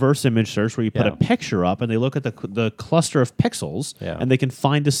Google reverse image search where you put a picture up and they look at the cluster of pixels and they can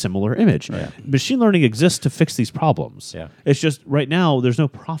find a similar image. Machine learning exists to fix these problems. Yeah. It's just right now there's no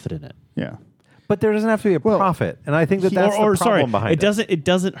profit in it. Yeah. But there doesn't have to be a profit, and I think that's the problem behind it. It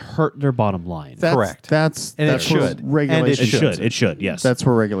doesn't hurt their bottom line. Correct. That's it should. where regulation. It should. Yes. That's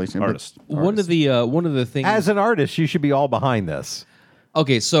where regulation. Artists. One of the things As an artist, you should be all behind this.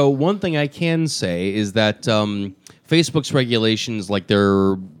 Okay, so one thing I can say is that Facebook's regulations, like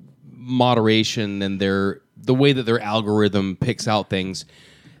their moderation and the way that their algorithm picks out things,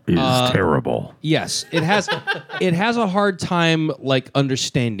 is terrible. Yes, it has a hard time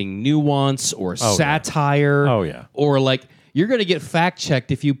understanding nuance or satire. Oh, yeah. Or you're going to get fact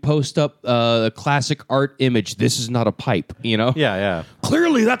checked if you post up a classic art image. This is not a pipe, Yeah.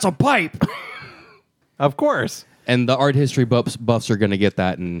 Clearly, that's a pipe. Of course. And the art history buffs are going to get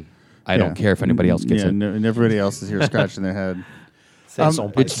that, and I don't care if anybody else gets it. No, and everybody else is here scratching their head.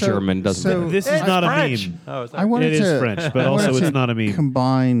 It's German, doesn't matter. This is not French. a meme. Oh, is that I wanted It is to, French, but I wanted also it's to not a meme.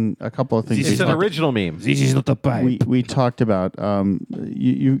 Combine a couple of things. It's an original meme. This is not a pipe. We talked about.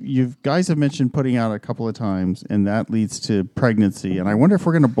 You guys have mentioned putting out a couple of times, and that leads to pregnancy. And I wonder if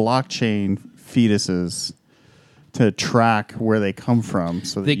we're going to blockchain fetuses to track where they come from.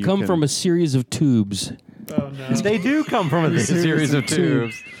 So that They you come can- from a series of tubes. They do come from a series of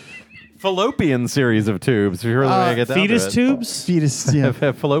tubes. Fallopian series of tubes. If you really want to get down Fetus to it. tubes? fetus. Yeah,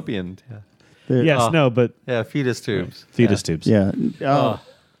 Fallopian. Yes, no, but Yeah, fetus tubes. fetus tubes. yeah.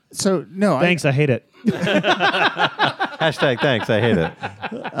 So no, Thanks, I hate it. Hashtag thanks. I hate it.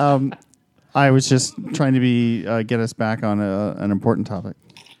 I was just trying to get us back on an important topic.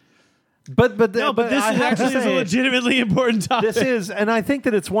 But This I have to actually is a say, legitimately important topic. this is, and I think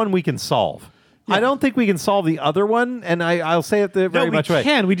that it's one we can solve. I don't think we can solve the other one, and I'll say it the very we much way.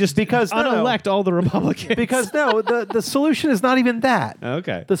 can. We just because unelect all the Republicans. Because the solution is not even that.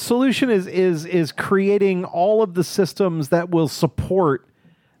 Okay. The solution is creating all of the systems that will support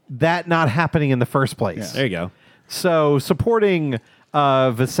that not happening in the first place. There you go. So supporting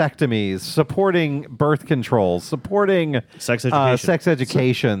vasectomies, supporting birth control, supporting Sex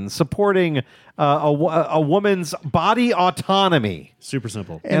education. supporting a woman's body autonomy, Super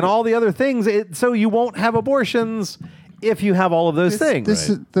simple. and all the other things. So you won't have abortions if you have all of those things. This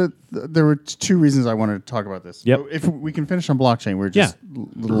is there were two reasons I wanted to talk about this. Yep. If we can finish on blockchain, we're just a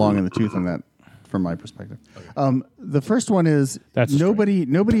little long in the tooth on that from my perspective. The first one is That's nobody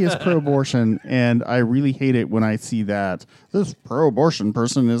is pro-abortion, and I really hate it when I see that this pro-abortion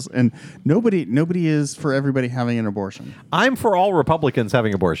person is, and nobody is for everybody having an abortion. I'm for all Republicans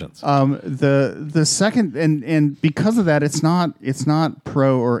having abortions. The second, and because of that, it's not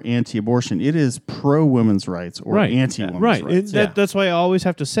pro or anti-abortion. It is pro women's rights or anti women's rights. That's why I always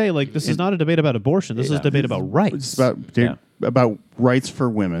have to say, like, this is not a debate about abortion. This is a debate about rights. It's about rights for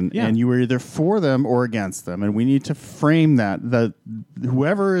women, and you are either for them or against them, and we need to frame that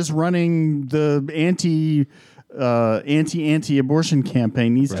whoever is running the anti-abortion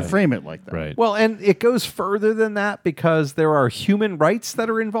campaign needs to frame it like that. Right. Well, and it goes further than that because there are human rights that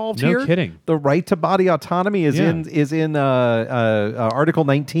are involved No here. kidding. The right to body autonomy is in Article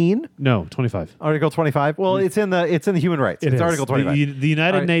 19. No, 25. Article 25. Well, it's in the human rights. It it's is. Article 25. The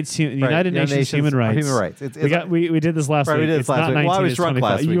United Nations Human Rights. Human rights. We did this last week. We did this it's last not week. 19, Well, I was it's drunk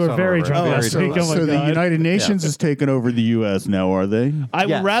 25. last week. You were so very I'm drunk over it. last week. Oh my So the God. United Nations has taken over the U.S. now, are they? I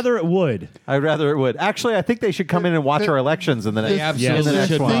would rather it would. I'd rather it would. Actually, I think they should come in and watch our elections in the next. They absolutely in the next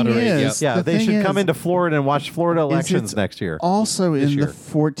should one. moderate. is- Yeah, The they thing should come is- into Florida and watch Florida elections it's next year. Also in year. the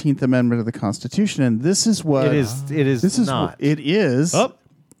 14th Amendment of the Constitution, and this is what It is. It is This is not. it is. Oh.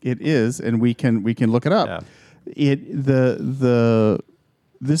 It is, and we can look it up. Yeah.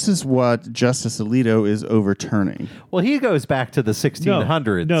 This is what Justice Alito is overturning. Well, he goes back to the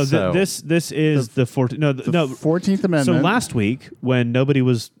 1600s. No, so. this is the 14th. No, The no. 14th So Amendment. last week, when nobody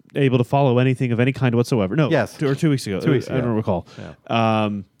was able to follow anything of any kind whatsoever, Yes. 2 weeks ago, 2 weeks I ago. don't recall.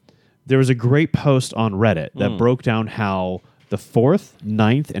 There was a great post on Reddit that broke down how the 4th,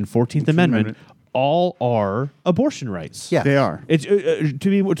 9th, and 14th Amendment all are abortion rights. Yeah. They are. It's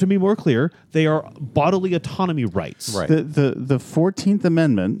to be more clear, they are bodily autonomy rights. Right. The 14th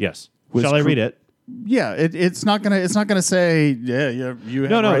Amendment. Yes. Was Shall I read it? Yeah, it's not gonna say you have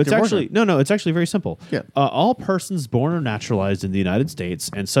No, right it's to actually abortion. it's actually very simple. Yeah. All persons born or naturalized in the United States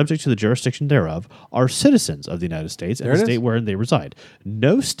and subject to the jurisdiction thereof are citizens of the United States and There the it state is. wherein they reside.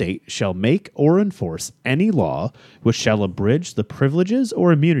 No state shall make or enforce any law which shall abridge the privileges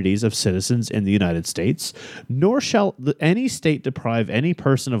or immunities of citizens in the United States, nor shall any state deprive any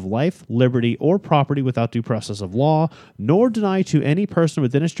person of life, liberty, or property without due process of law, nor deny to any person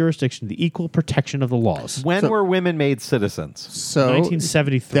within its jurisdiction the equal protection of the laws. When were women made citizens? So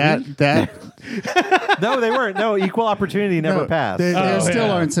 1973. No, they weren't. No, equal opportunity never passed. They still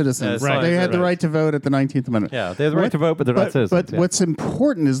yeah. aren't citizens. Right, They had right, the right. right to vote at the 19th Amendment. Yeah, they have the right to vote, but they're not citizens. But yeah. what's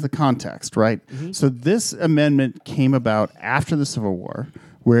important is the context, right? So this amendment came about after the Civil War,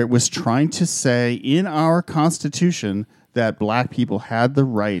 where it was trying to say in our Constitution that black people had the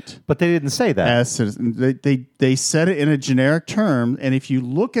right But they didn't say that. as citizens. They said it in a generic term, and if you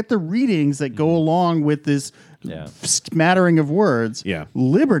look at the readings that go along with this Yeah. smattering of words, Yeah.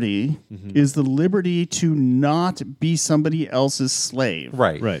 liberty is the liberty to not be somebody else's slave.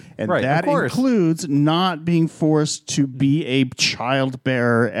 Right. Right. And Right, that of course. includes not being forced to be a child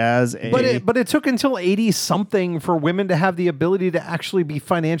bearer as a. But it took until 80 something for women to have the ability to actually be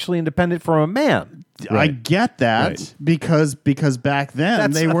financially independent from a man. I get that Right. because back then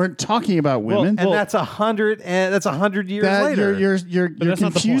That's they a- weren't talking about women. And that's 100 years that later. you're that's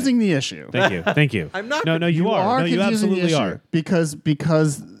not the confusing the issue. Thank you. Thank you. I'm not- No, you are. No, you confusing the absolutely issue are.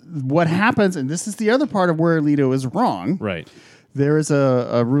 because what happens, and this is the other part of where Alito is wrong. Right. There is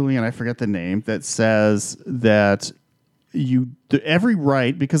a ruling, and I forget the name, that says that every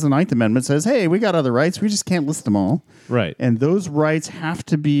right, because the Ninth Amendment says, hey, we got other rights, we just can't list them all. Right. And those rights have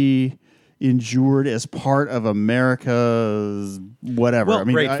to be endured as part of America's whatever. Well,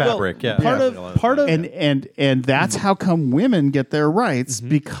 Great fabric, yeah. Part of and that's how come women get their rights,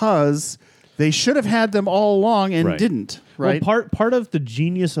 because they should have had them all along and Right. didn't. Right. Well, part of the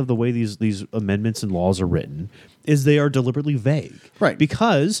genius of the way these amendments and laws are written is they are deliberately vague. Right.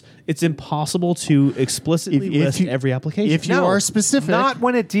 Because it's impossible to explicitly list every application. If you are specific, Not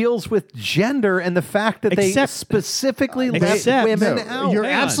when it deals with gender and the fact that they Except- specifically left except- women No, out. you're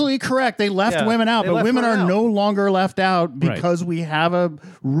Hang on. absolutely correct. They left Yeah, women out, they but left women are women out. no longer left out because we have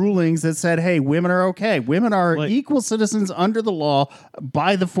rulings that said, "Hey, women are okay. Women are Like- equal citizens under the law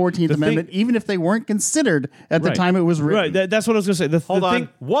by the 14th The thing- Amendment, even if they weren't considered at the Right. time it was written." Right. That's what I was going to say. Hold the on. thing-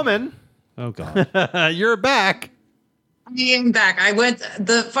 Woman, Oh, God. you're back. Being back,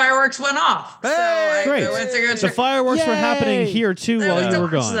 the fireworks went off. So I Great. went to go The check. fireworks were Yay! happening here, too, That while was you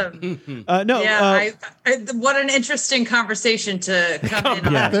were awesome. gone. No. Yeah, what an interesting conversation to come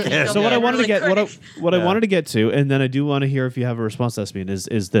in Yeah. on. So what I wanted to get, Really what I Yeah. wanted to get to, and then I do want to hear if you have a response to this, being is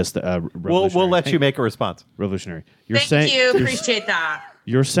this the We'll let you make a response. revolutionary? Thank you. Appreciate that.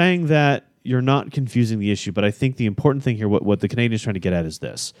 You're saying that you're not confusing the issue, but I think the important thing here, what the Canadians trying to get at, is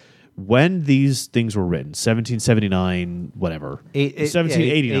this: when these things were written, 1779, whatever,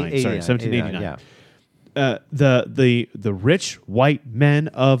 1789, sorry, 1789. Yeah. The rich white men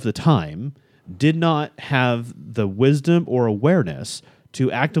of the time did not have the wisdom or awareness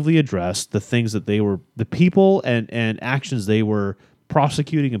to actively address the things that the people and actions they were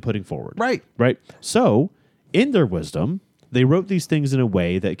prosecuting and putting forward. Right. So, in their wisdom, they wrote these things in a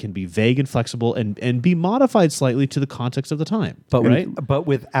way that can be vague and flexible and be modified slightly to the context of the time. But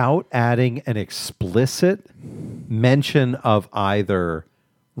without adding an explicit mention of either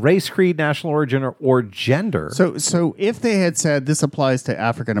race, creed, national origin, or gender. So if they had said this applies to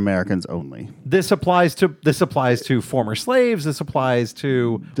African Americans only, this applies to former slaves. This applies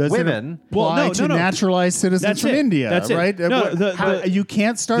to women. Apply to naturalized citizens from India, That's it. right? No, you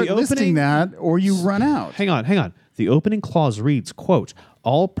can't start listing that, or you run out. Hang on. The opening clause reads, quote,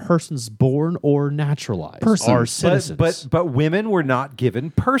 all persons born or naturalized are citizens. But women were not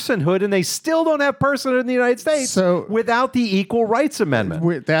given personhood, and they still don't have personhood in the United States without the Equal Rights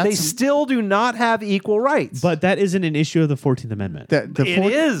Amendment. They still do not have equal rights. But that isn't an issue of the 14th Amendment. It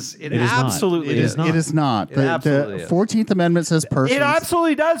is. It absolutely is. It is not. The 14th Amendment says persons. It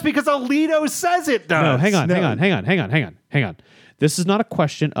absolutely does because Alito says it does. No, hang on. This is not a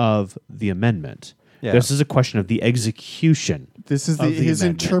question of the amendment. Yeah. This is a question of the execution. This is his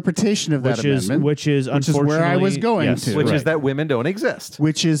interpretation of that amendment, which is where I was going to, which is that women don't exist.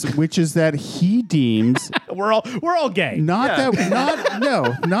 Which is that he deems we're all gay. Not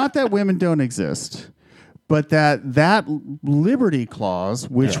that women don't exist, but that liberty clause,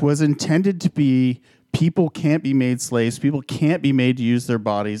 which was intended to be people can't be made slaves, people can't be made to use their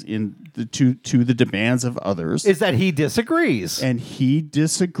bodies to the demands of others. Is that he disagrees. And he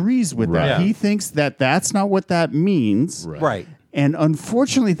disagrees with that. Yeah. He thinks that that's not what that means. Right. And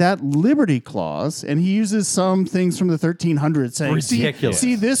unfortunately, that liberty clause, and he uses some things from the 1300s saying, ridiculous.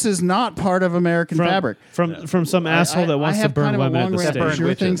 See, this is not part of American fabric. From some asshole that wants to burn women at the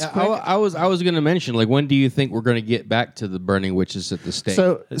stake. I was going to mention, like, when do you think we're going to get back to the burning witches at the stake?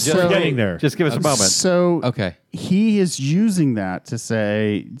 Just getting there. Just give us a moment. So okay. He is using that to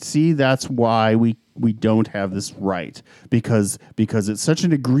say, see, that's why we don't have this right, because it's such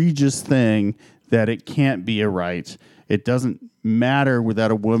an egregious thing that it can't be a right. It doesn't matter without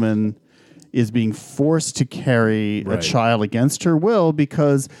a woman is being forced to carry a child against her will,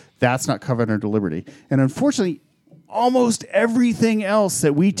 because that's not covered under liberty. And unfortunately, almost everything else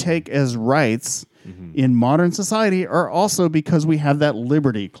that we take as rights in modern society are also because we have that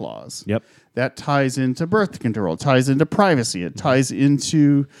liberty clause. Yep. That ties into birth control, ties into privacy, it ties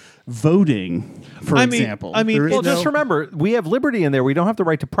into voting, for example. Just remember, we have liberty in there. We don't have the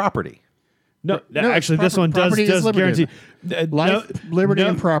right to property. No, actually, this one does guarantee life, liberty,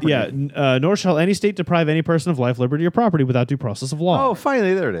 and property. Yeah, nor shall any state deprive any person of life, liberty, or property without due process of law. Oh,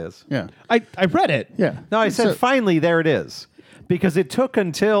 finally, there it is. Yeah, I read it. Yeah, no, I said finally, there it is, because it took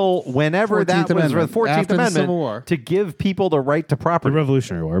until whenever that was the 14th Amendment to give people the right to property. The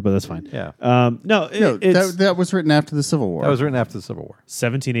Revolutionary War, but that's fine. Yeah. That was written after the Civil War. That was written after the Civil War.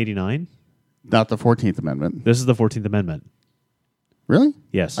 1789. Not the 14th Amendment. This is the 14th Amendment. Really?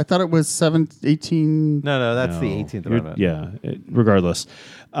 Yes. I thought it was 18. No, that's the 18th Amendment. Regardless.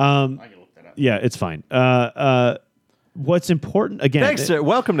 I can look that up. Yeah, it's fine. What's important again? Thanks, sir.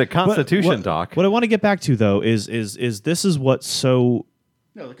 Welcome to Constitution Talk. What I want to get back to though is this is what's so.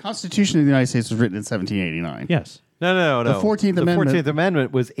 No, the Constitution of the United States was written in 1789. Yes. No. The 14th Amendment. The 14th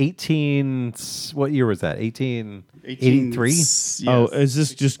Amendment was 18. What year was that? 1883. Yes. Oh, is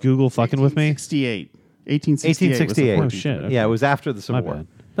this just Google fucking with me? 1868. Oh shit. Okay. Yeah, it was after the Civil My War. bad.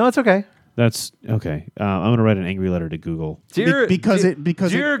 No, it's okay. That's okay. I'm going to write an angry letter to Google. Dear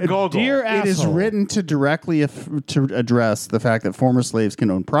Google. Dear it is asshole. written to directly to address the fact that former slaves can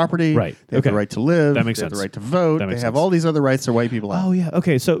own property. Right. They have the right to live. That makes they have sense. the right to vote. That They makes have sense. all these other rights that white people have. Oh yeah.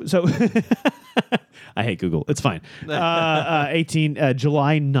 Okay. So I hate Google. It's fine. July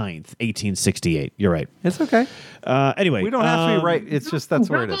 9th, 1868. You're right. It's okay. Anyway, We don't have to be right. It's just that's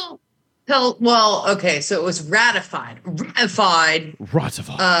where it is. Well, okay, so it was ratified July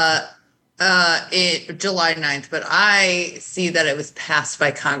 9th, but I see that it was passed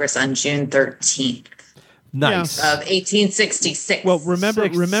by Congress on June 13th. Nice. Of 1866. Well, remember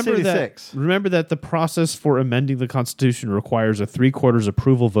that the process for amending the Constitution requires a 3/4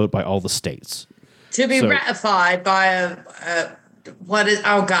 approval vote by all the states. To be ratified by a what is?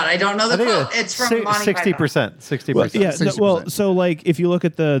 Oh God, I don't know the quote. It's from 60%. 60%. Yeah. 60%. Well, so like if you look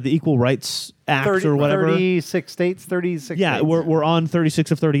at the Equal Rights Act or whatever, 36 states, 36. yeah, states. we're on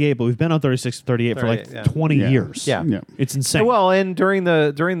 36 of 38, but we've been on 36 of 38 for like 20 years. Yeah. It's insane. Well, and during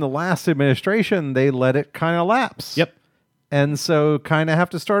the last administration, they let it kind of lapse. Yep. and so kind of have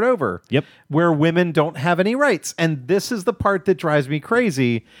to start over. Yep. Where women don't have any rights. And this is the part that drives me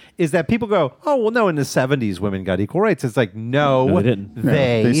crazy, is that people go, oh, well, no, in the 70s, women got equal rights. It's like, no, No, they didn't. No,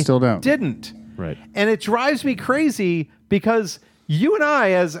 they still don't. Didn't. Right. And it drives me crazy because you and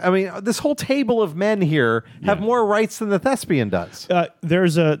I, this whole table of men here have more rights than the thespian does.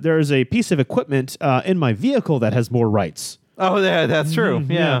 There's a piece of equipment in my vehicle that has more rights. Oh, yeah, that's true.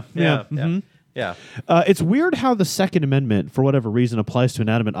 Yeah. It's weird how the Second Amendment, for whatever reason, applies to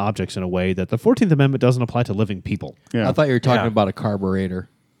inanimate objects in a way that the 14th Amendment doesn't apply to living people. Yeah. I thought you were talking Yeah. about a carburetor.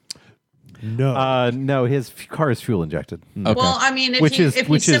 No. No, his car is fuel injected. Okay. Well, I mean, if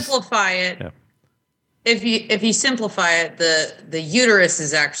you simplify it, yeah. if you simplify it, the uterus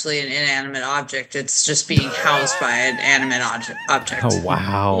is actually an inanimate object. It's just being housed by an animate object. Oh,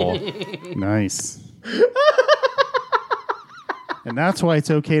 wow. Nice. And that's why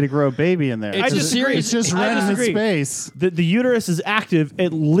it's okay to grow a baby in there. It's a series- It's just I renting its disagree. space. The uterus is active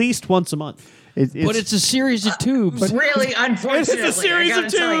at least once a month. But it's a series of tubes. Really, unfortunately, It's a series I of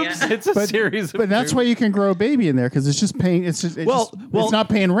gotta tell tubes. ya. It's a series of But that's why you can grow a baby in there, because it's just paying. It's not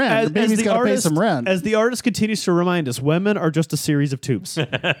paying rent. The baby's got to pay some rent. As the artist continues to remind us, women are just a series of tubes. Oh.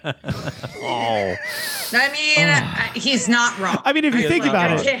 I mean, he's not wrong. I mean, if you think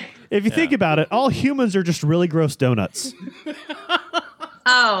about it, all humans are just really gross donuts.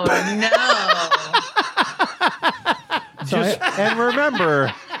 Oh no! And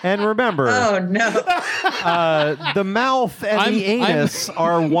remember, Oh no! the mouth and the anus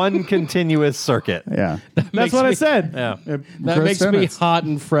are one continuous circuit. Yeah. That's what I said. Yeah. That Gross makes me donuts. hot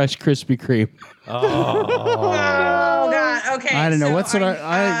and fresh Krispy Kreme. Oh God! Okay. I don't know. so What's what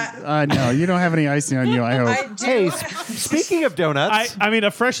I know. You don't have any icing on you, I hope. I do. Hey, speaking of donuts, I mean,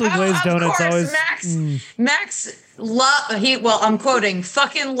 a freshly glazed of donut's course, always. Max I'm quoting,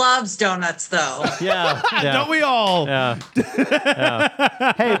 fucking loves donuts though. yeah, Don't we all? Yeah.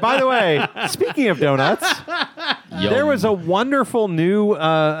 Yeah. Hey, by the way, speaking of donuts, there was a wonderful new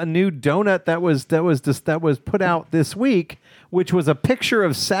donut that was put out this week, which was a picture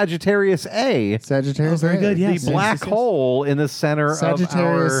of Sagittarius A, Sagittarius. very good, A. yes. the black hole in the center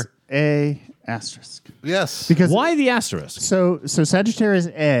Sagittarius of our. A asterisk. Yes. Because Why the asterisk? so Sagittarius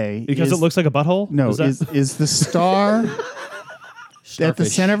A Because is, it looks like a butthole? no is the star at the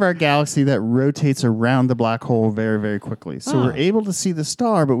center of our galaxy that rotates around the black hole very, very quickly. So we're able to see the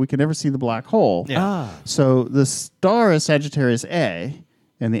star, but we can never see the black hole. Yeah. So the star is Sagittarius A,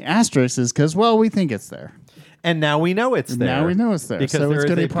 and the asterisk is because, well, we think it's there. And now we know it's there. Now we know it's there. Because so there it's is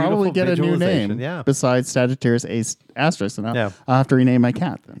going a to probably beautiful get a new visualization, name yeah. besides Sagittarius A asterisk. And Yeah. I'll have to rename my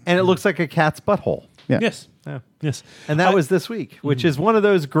cat then. And it looks like a cat's butthole. Yeah. Yes. Yeah. Yes. And that was this week, which is one of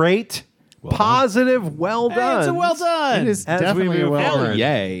those great, positive, well done. It's a well done. It is As we definitely move well forward. done.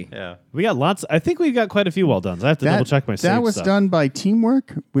 Yay. Yeah. We got lots. I think we've got quite a few well dones. I have to double check my That save was stuff. done by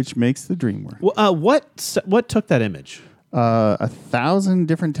teamwork, which makes the dream work. What took that image? 1,000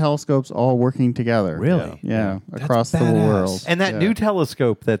 different telescopes all working together. Really? Yeah, across the badass. world. And that Yeah. new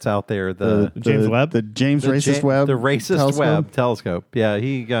telescope that's out there, the James Webb? the James Racist Ja- Webb, the racist telescope. Webb telescope. Yeah,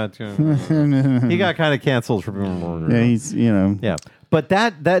 he got kind of canceled from. Yeah, he's Yeah, but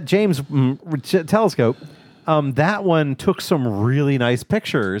that James telescope, that one took some really nice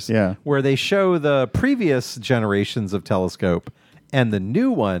pictures. Yeah. where they show the previous generations of telescope and the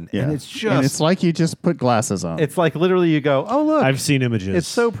new one, Yeah. and and it's like you just put glasses on. it's like literally you go, oh look, I've seen images. it's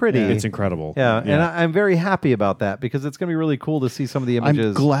so pretty. Yeah. It's incredible. Yeah, and I'm very happy about that because it's going to be really cool to see some of the I'm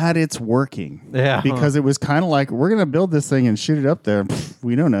images. glad it's working. Yeah. because it was kind of like we're going to build this thing and shoot it up there. Pfft,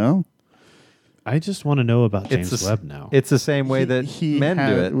 we don't know. I just want to know about It's James the- Webb now. It's the same way that he men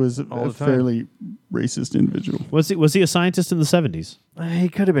do it. Was all a the time. fairly racist individual. Was he a scientist in the 70s? He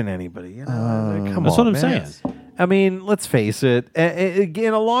could have been anybody. You know? Come That's on, what I'm man. saying. I mean, let's face it.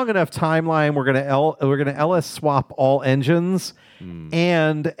 In a long enough timeline, we're gonna LS swap all engines,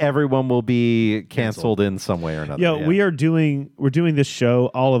 and everyone will be canceled in some way or another. Yeah, we're doing this show.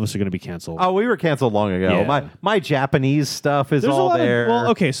 All of us are going to be canceled. Oh, we were canceled long ago. Yeah. My Japanese stuff is There's all a lot there.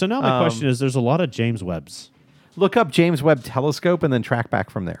 okay, so now my question is: there's a lot of James Webbs. Look up James Webb Telescope and then track back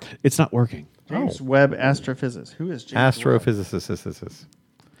from there. It's not working. James Webb astrophysicist. Who is James Webb? Astrophysicist.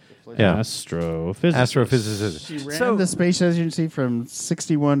 Yeah. Astrophysicist. Astrophysicist. Ran the space agency from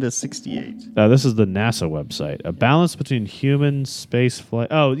 61 to 68. This is the NASA website. A balance between human space flight.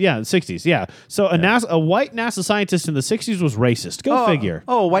 Oh yeah, the 60s. Yeah. So a white NASA scientist in the 60s was racist. Go figure.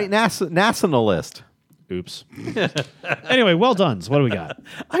 Oh, white nationalist. Oops. Anyway, well done. What do we got?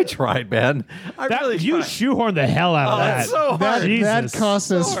 I tried, man. You shoehorned the hell out of that. that's so hard. That Jesus.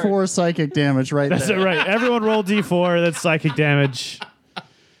 cost us 4 psychic damage right That's there. it, right. Everyone roll D4. That's psychic damage.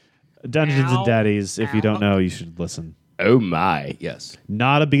 Dungeons and Daddies. If you don't know, you should listen. Oh my, yes.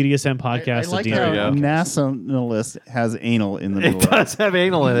 Not a BDSM podcast. I like a how D&D. nationalist has anal in the middle. It does have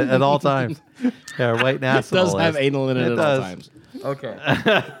anal in it at all times. Yeah, white It nationalist. does have anal in it at all does. times. Okay.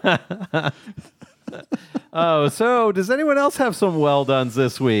 Oh, so does anyone else have some well dones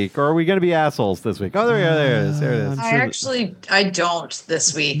this week, or are we going to be assholes this week? Oh, there it is. There it is. I don't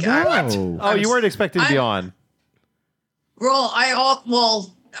this week. Oh, you weren't expected to be on. Well,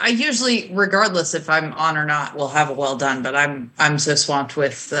 I usually, regardless if I'm on or not, will have a well done. But I'm so swamped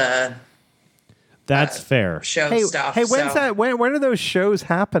with That's fair. show stuff. Hey, when's so. that? When are those shows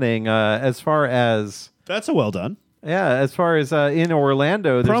happening? As far as That's a well done. as in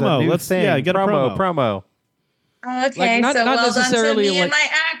Orlando, there's Promo. a new Let's- thing. yeah, get a promo. Okay, Like, not so well done to necessarily me and like- my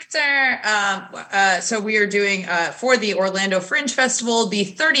actor. So we are doing for the Orlando Fringe Festival. The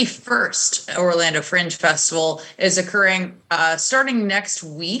 31st Orlando Fringe Festival is occurring starting next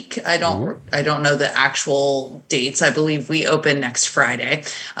week. I don't know the actual dates. I believe we open next Friday,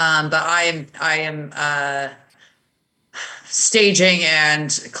 but I am staging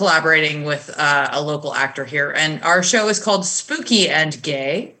and collaborating with a local actor here, and our show is called Spooky and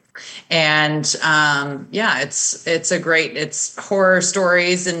Gay. And it's horror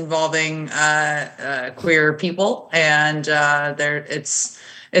stories involving queer people, and it's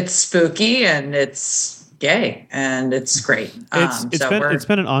spooky and it's gay and it's great. It's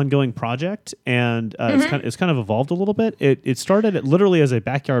been an ongoing project, and it's kind of evolved a little bit. It started literally as a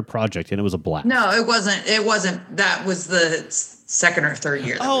backyard project, and it was a blast. No, it wasn't. That was the second or third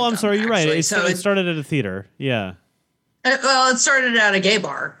year. Oh, I'm sorry. You're right. It So started at a theater. Yeah. It started at a gay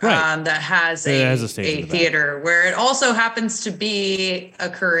bar Right. that has a stage in the back. theater where it also happens to be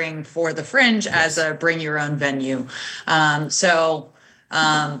occurring for the Fringe as a bring your own venue. It's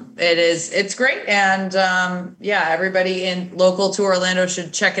great. And everybody in local to Orlando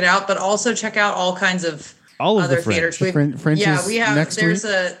should check it out, but also check out all kinds of other the Fringe. theaters. Fringe is we have, next there's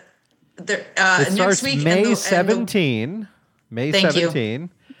week? It next starts week. May 17. May Thank you. 17.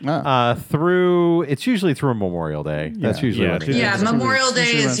 Through it's usually through Memorial Day. That's usually Yeah, what it it's is. Yeah, Memorial Usually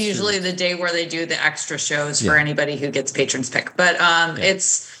Day is runs 2 usually weeks. the day where they do the extra shows for anybody who gets patrons pick. But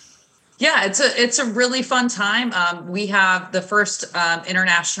it's a really fun time. We have the first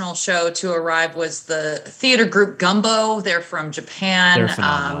international show to arrive was the theater group Gumbo. They're from Japan. They're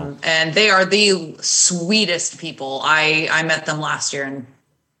phenomenal. And they are the sweetest people. I met them last year and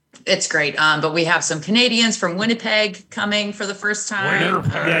it's great. But we have some Canadians from Winnipeg coming for the first time.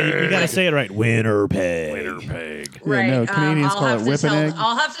 Yeah, you got to say it right. Winnipeg. Right. no, Canadians call it Whipping-egg.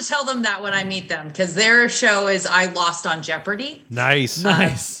 I'll have to tell them that when I meet them because their show is I Lost on Jeopardy. Nice.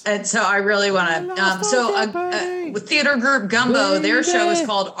 And so I really want to. With theater group Gumbo, their show is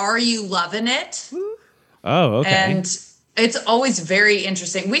called Are You Lovin' It? Oh, okay. And it's always very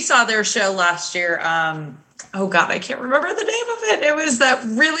interesting. We saw their show last year. Oh God, I can't remember the name of it. It was that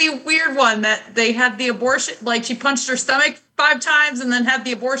really weird one that they had the abortion, like she punched her stomach 5 times and then had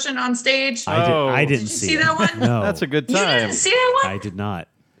the abortion on stage. I didn't Did you see see it. that one? No, That's a good You time. didn't see that one? I did not.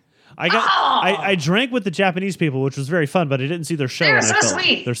 I drank with the Japanese people, which was very fun, but I didn't see their show. They're and I so felt-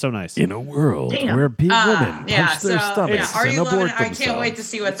 sweet. They're so nice. In a world Damn. where big women Yeah, punch their so stomachs Are and You Loving abort It? I can't wait to themselves.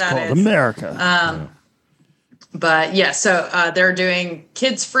 see what that Called is. America. But yeah, so they're doing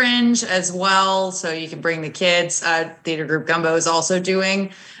Kids Fringe as well, so you can bring the kids. Theater group Gumbo is also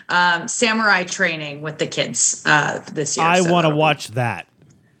doing samurai training with the kids this year. I so want to that'll be- watch that.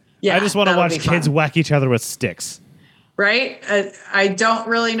 Yeah, I just want to that'll watch be fun. kids whack each other with sticks. Right? I don't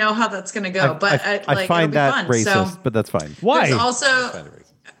really know how that's going to go, but I find that racist, but that's fine. Why? There's also,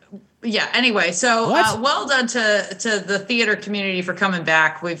 yeah. Anyway, so well done to the theater community for coming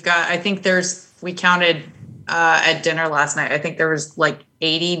back. We've got, I think we counted at dinner last night. I think there was like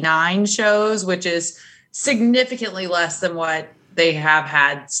 89 shows, which is significantly less than what they have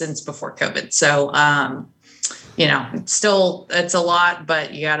had since before COVID. So, it's a lot,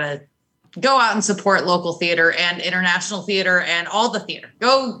 but you got to go out and support local theater and international theater and all the theater.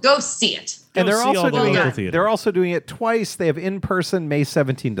 Go see it. And Go they're see also all the doing local it. theater. They're also doing it twice. They have in person May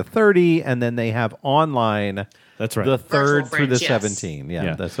 17 to 30, and then they have online. That's right. The 3rd Virtual through the Fringe, yes. 17.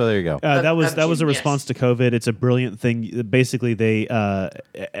 Yeah. Yeah. So there you go. That was a yes. response to COVID. It's a brilliant thing. Basically, they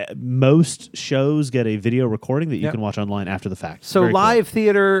most shows get a video recording that you Yeah. can watch online after the fact. So Very cool. live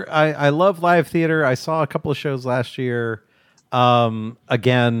theater, I love live theater. I saw a couple of shows last year,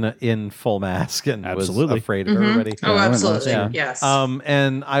 again in full mask, and Absolutely. was afraid of everybody. Oh, I went last absolutely. year. Yes.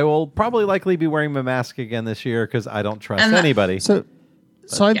 And I will probably likely be wearing my mask again this year because I don't trust And anybody. So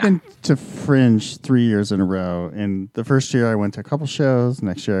So I've been to Fringe 3 years in a row, and the first year I went to a couple shows.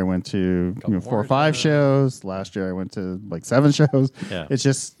 Next year I went to 4 or 5 shows. Last year I went to like 7 shows. Yeah. It's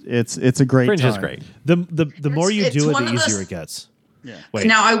just it's a great Fringe time. is great. The more you It's do it, one the of those- easier it gets. Yeah. Wait.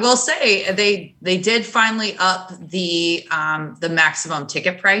 Now I will say they did finally up the maximum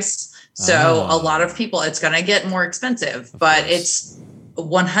ticket price. So a lot of people, it's going to get more expensive, but it's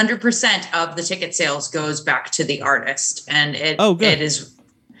 100% of the ticket sales goes back to the artist, and it is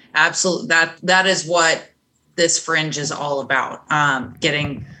absolute that is what this Fringe is all about.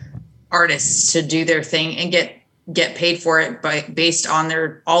 Getting artists to do their thing and get paid for it based on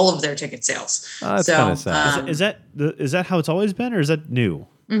all of their ticket sales. That's kind of sad. Is that how it's always been, or is that new?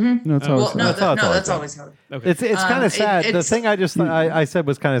 No, it's always, That's always how. It's kind of sad. The it's- thing I said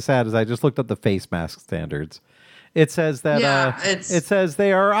was kind of sad is I just looked up the face mask standards. It says that it says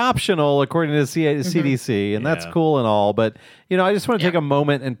they are optional according to the CDC, and that's Yeah. cool and all. But I just want to take a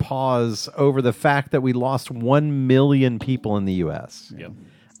moment and pause over the fact that we lost 1 million people in the U.S. Yep.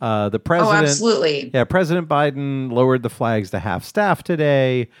 The president, absolutely. Yeah, President Biden lowered the flags to half staff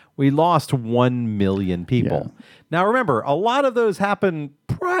today. We lost 1 million people. Yeah. Now, remember, a lot of those happened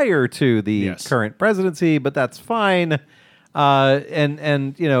prior to the current presidency, but that's fine.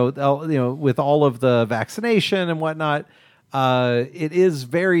 And with all of the vaccination and whatnot, it is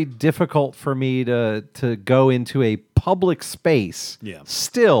very difficult for me to go into a public space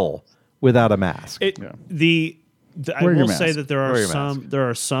still without a mask. I Wear your will say mask. that there Wear your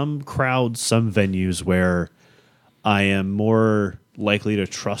are some crowds, some venues where I am more likely to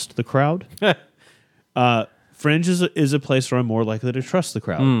trust the crowd. Fringe is a place where I'm more likely to trust the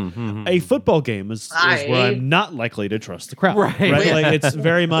crowd. A football game is where I'm not likely to trust the crowd. Right. Like it's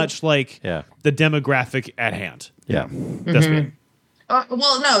very much like Yeah. the demographic at hand. Yeah. That's me.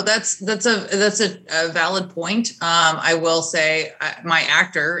 Well, no, that's a valid point. I will say my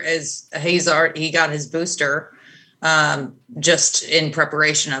actor he got his booster just in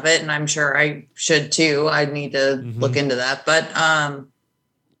preparation of it, and I'm sure I should too. I need to look into that, but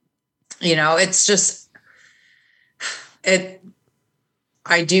it's just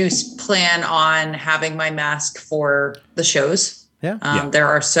I do plan on having my mask for the shows. Yeah. There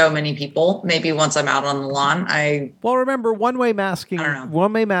are so many people. Maybe once I'm out on the lawn, Well, remember, one-way masking. I don't know.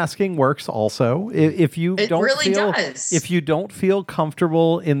 One-way masking works also. If you It don't really feel, does. if you don't feel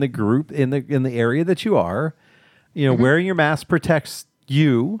comfortable in the group in the area that you are, wearing your mask protects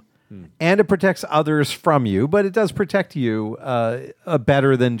you, and it protects others from you. But it does protect you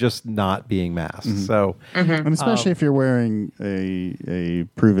better than just not being masked. So, and especially if you're wearing a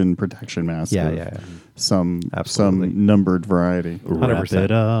proven protection mask. Yeah. Some Absolutely. numbered variety. 100%. Wrap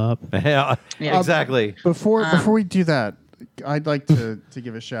it up. yeah, Yeah. exactly. Before we do that, I'd like to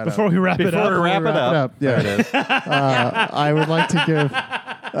give a shout Before out. we wrap it Before we up, wrap it up, Yeah. there it is. I would like to give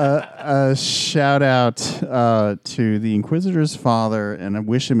a shout out to the Inquisitor's father, and I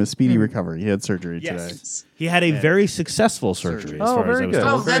wish him a speedy recovery. He had surgery today. he had a very successful surgery. As Oh, far as very I was good. Oh,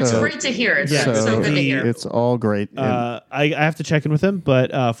 told. that's So- great to hear. It's Yeah, so good to hear. It's all great. I have to check in with him,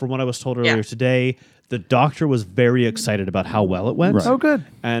 but from what I was told earlier today, the doctor was very excited about how well it went. Right. Oh, good.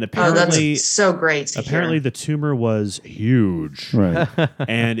 And Oh, apparently, that's so great to apparently hear. the tumor was huge, right.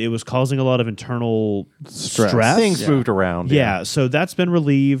 and it was causing a lot of internal stress. Things moved around. Yeah, so that's been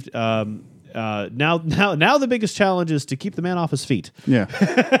relieved. Now the biggest challenge is to keep the man off his feet. Yeah.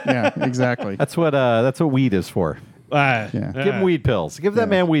 Yeah, exactly. That's what weed is for. Yeah. Give him weed pills. Give that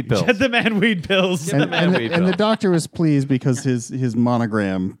man weed pills. Get the man weed pills. the man weed And the pills. doctor was pleased because his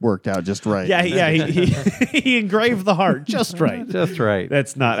monogram worked out just right. He engraved the heart just right. Just right.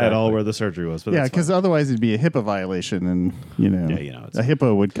 That's not at all where the surgery was. But Yeah, that's because fine. otherwise it'd be a HIPAA violation, and it's- a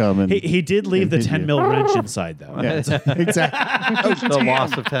hippo would come and he did leave the hit 10 you. mil wrench inside though. Yeah, exactly. the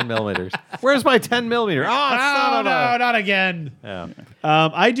loss of 10 millimeters. Where's my 10 millimeter? Oh, son of no, a- not again. Yeah.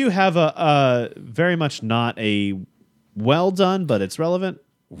 I do have a very much not a well done, but it's relevant.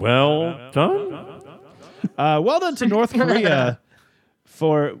 Well done. Well done to North Korea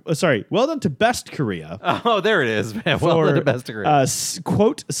well done to Best Korea. Oh, there it is, man. Well done to best degree.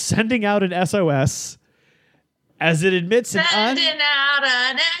 Quote, sending out an SOS as it admits Sending out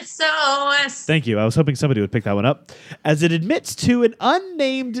an SOS. Thank you. I was hoping somebody would pick that one up. As it admits to an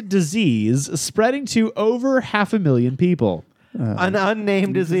unnamed disease spreading to over 500,000 people. An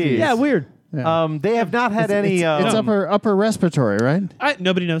unnamed disease. Yeah, weird. They have not had any. It's upper respiratory, right?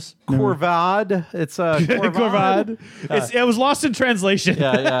 Nobody knows. Corvad. It's Corvad. Corvad. It was lost in translation.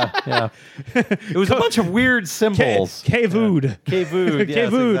 Yeah. It was a bunch of weird symbols. Kvood. Kvood. Yes,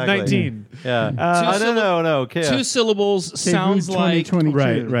 Kvood exactly. 19. Yeah. No. Two syllables sounds like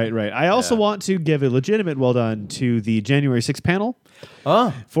 2022. Right. I also want to give a legitimate well done to the January 6th panel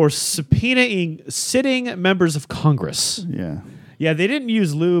for subpoenaing sitting members of Congress. Yeah. Yeah, they didn't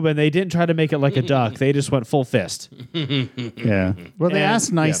use lube and they didn't try to make it like a duck. They just went full fist. Yeah. Well, they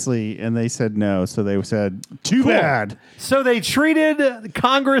asked nicely and they said no. So they said, too bad. So they treated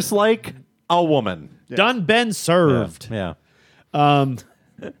Congress like a woman. Done, been served. Yeah.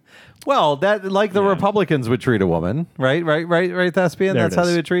 Well, that like the Republicans would treat a woman, right, Thespian? There That's it how is.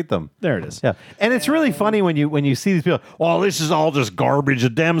 they would treat them. There it is. Yeah, and it's really funny when you see these people. Oh, this is all just garbage. The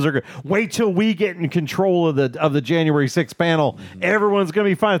Dems are. Wait till we get in control of the January 6th panel. Everyone's going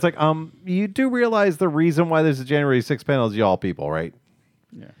to be fine. It's like, you do realize the reason why there's a January 6th panel is y'all people, right?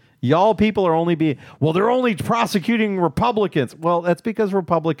 Yeah. Y'all people are they're only prosecuting Republicans. Well, that's because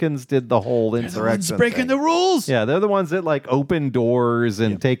Republicans did the whole insurrection. Breaking the rules. Yeah, they're the ones that like open doors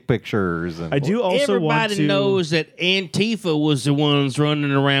and take pictures. And I do also want Everybody to knows that Antifa was the ones running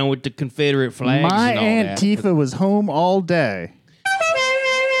around with the Confederate flags. My and all Aunt that. Tifa was home all day.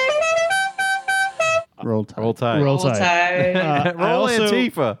 Roll Tide. Roll Tide. Roll Roll Tide. Tide. Roll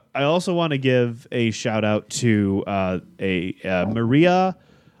Antifa. I also want to give a shout out to Maria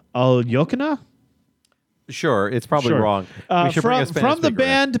Alyokina. Sure, it's probably wrong. We should bring a Spanish from the speaker in.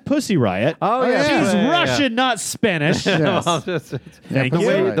 band Pussy Riot. Oh, yeah. She's Yeah. Russian, not Spanish. Yes. Thank Pussy you.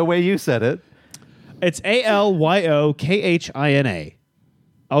 Riot. The way you said it. It's Alyokina.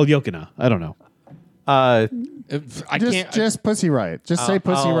 Alyokina. I don't know. I Just, can't. just Pussy Riot. Just say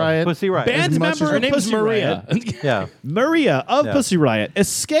Pussy Riot. Pussy Riot. Band As much member as- her of name's Pussy Maria. Riot. Yeah. Maria of Yeah. Pussy Riot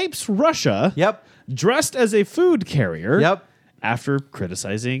escapes Russia. Yep. Dressed as a food carrier. Yep. After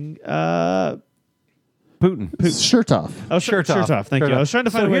criticizing Putin. Shirt off. Shirt off. Thank you. I was trying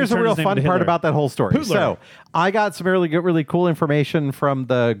to find so a way here's to the turn real his name fun into part Hitler. about that whole story. Poodler. So I got some really cool information from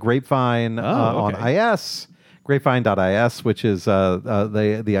the Grapevine on IS, grapevine.is, which is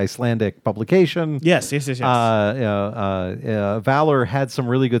the Icelandic publication. Yes. Valor had some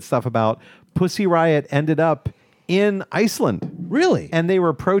really good stuff about Pussy Riot ended up in Iceland. Really? And they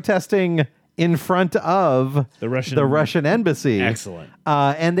were protesting in front of The Russian embassy. Excellent.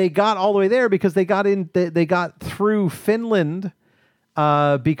 And they got all the way there because they got through Finland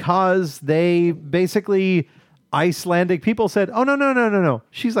because they basically Icelandic people said, "Oh no,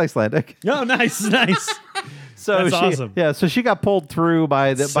 she's Icelandic." Oh, nice. So That's awesome. Yeah, so she got pulled through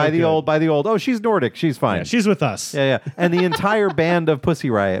by the old. Oh, she's Nordic. She's fine. Yeah, she's with us. Yeah. And the entire band of Pussy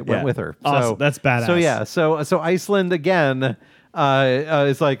Riot went Yeah. with her. Awesome. That's badass. So yeah, so Iceland again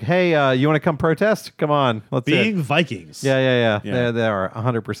is like, hey, you want to come protest? Come on, let's do it. Being Vikings. Yeah. Yeah. They are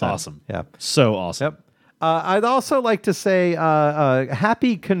 100%. Awesome. Yeah. So awesome. Yep. I'd also like to say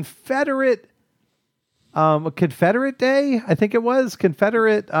happy Confederate Day. I think it was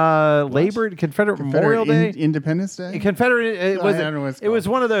Confederate Confederate Memorial Day. Independence Day. Confederate. It I don't know what it's was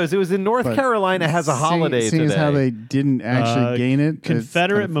called. one of those. It was in North But Carolina. Has a holiday Seeing today. as how they didn't actually gain it. it's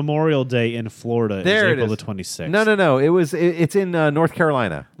Confederate kind of- Memorial Day in Florida There is it April is. the 26th. No. It's in North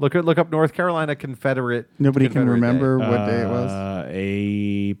Carolina. Look up North Carolina Confederate. Nobody can Confederate remember Day. what day it was.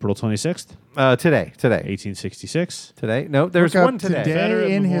 April 26th, Today. 1866. Today. No, there's Look up one today.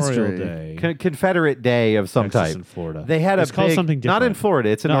 today in Memorial history. Day. Confederate Day of some Texas type. and Florida. They had It's a called big, something different. Not in Florida.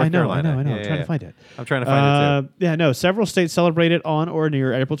 It's in No, North I know. Carolina. I'm Yeah, trying to find it. I'm trying to find it too. Yeah, no. Several states celebrated on or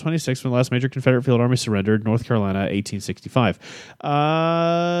near April 26th when the last major Confederate field army surrendered. North Carolina, 1865.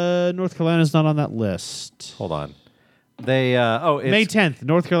 North Carolina is not on that list. Hold on. They it's May 10th,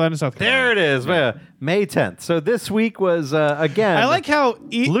 North Carolina, South Carolina. There it is. May 10th. So this week was again. I like how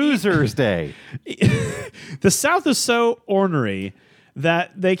Losers Day. the South is so ornery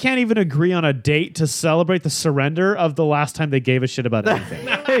that they can't even agree on a date to celebrate the surrender of the last time they gave a shit about anything.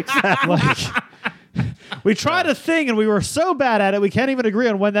 Exactly. Like, we tried a thing and we were so bad at it, we can't even agree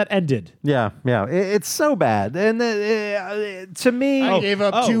on when that ended. Yeah. It's so bad, and to me, I gave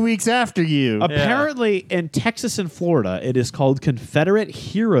up 2 weeks after you. Apparently, in Texas and Florida, it is called Confederate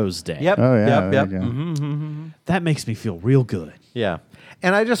Heroes Day. Yep. Oh, yeah, Yep. there you go. That makes me feel real good. Yeah.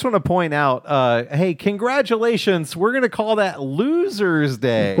 And I just want to point out, hey, congratulations. We're going to call that Losers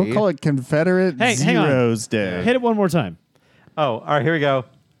Day. We'll call it Confederate Hey, hang on. Zeros Day. Hit it one more time. Oh, all right. Here we go.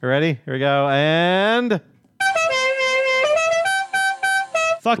 You ready? Here we go. And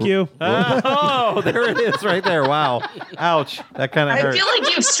Fuck you. oh, there it is, right there. Wow. Ouch. That kind of I hurt. feel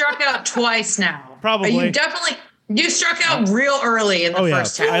like you've struck out twice now. Probably. You struck out real early in the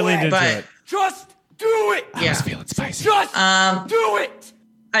first half. I leaned into but it. Just do it. Yeah. I was feeling spicy. Just do it.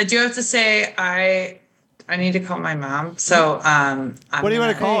 I do have to say I need to call my mom. So What do you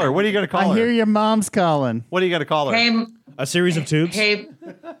want to call her? What are you going to call her? I hear your mom's calling. What are you going to call her? Hey, A series of tubes. hey,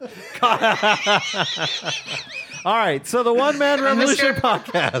 All right, so the One Man Revolution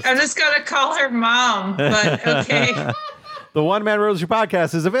podcast. I'm just gonna call her mom, but okay. The One Man Revolution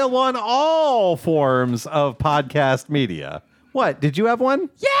podcast is available on all forms of podcast media. What? Did you have one?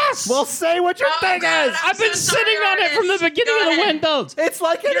 Yes. Well, say what your thing God, is. I've been so sitting on it from the sorry, beginning Go of the ahead. windows. It's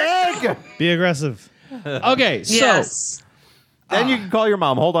like an egg. Be aggressive. Okay, so Yes. Then you can call your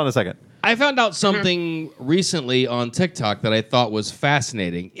mom. Hold on a second. I found out something recently on TikTok that I thought was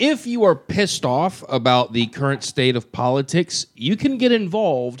fascinating. If you are pissed off about the current state of politics, you can get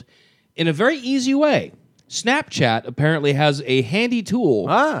involved in a very easy way. Snapchat apparently has a handy tool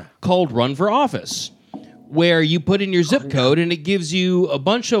called Run for Office, where you put in your zip code and it gives you a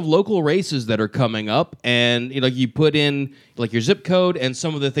bunch of local races that are coming up, and you put in like your zip code and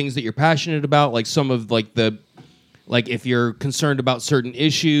some of the things that you're passionate about, like some of like if you're concerned about certain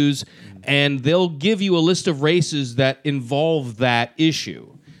issues, and they'll give you a list of races that involve that issue.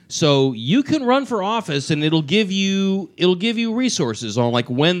 So you can run for office, and it'll give you resources on like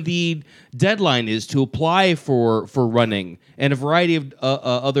when the deadline is to apply for running, and a variety of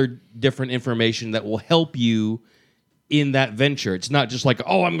other different information that will help you in that venture. It's not just like,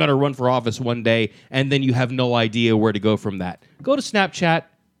 oh, I'm going to run for office one day, and then you have no idea where to go from that. Go to Snapchat,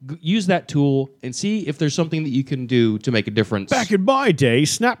 use that tool, and see if there's something that you can do to make a difference. Back in my day,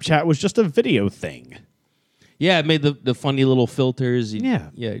 Snapchat was just a video thing. Yeah, it made the funny little filters. Yeah.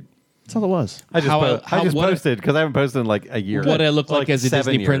 Yeah. That's all it was. I just How- what- posted because I haven't posted in like a year. What I look like as a 7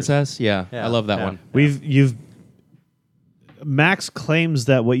 Disney years. princess. Yeah, Yeah, I love that yeah. one. Max claims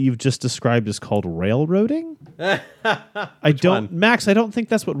that what you've just described is called railroading. Max, I don't think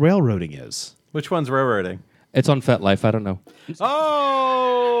that's what railroading is. Which one's railroading? It's on FetLife. I don't know.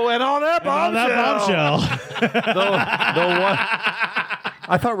 Oh, and on that bombshell. The one.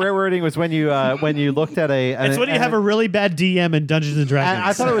 I thought railroading was when you looked at a. It's when you have a really bad DM in Dungeons and Dragons.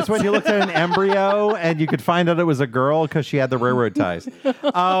 I thought it was when you looked at an embryo and you could find out it was a girl because she had the railroad ties. The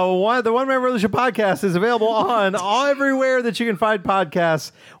One Man Revolution podcast is available on everywhere that you can find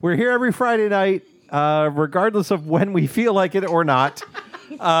podcasts. We're here every Friday night, regardless of when we feel like it or not.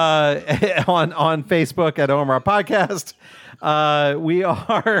 On Facebook at Omar Podcast. We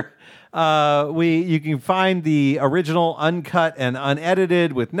are. You can find the original uncut and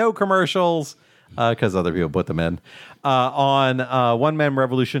unedited with no commercials because other people put them in on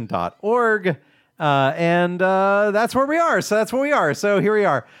onemanrevolution.org. And that's where we are. So that's where we are. So here we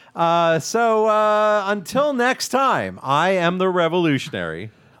are. Until next time, I am the revolutionary.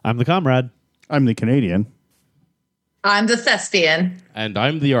 I'm the comrade. I'm the Canadian. I'm the thespian. And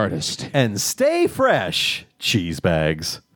I'm the artist. And stay fresh, cheese bags.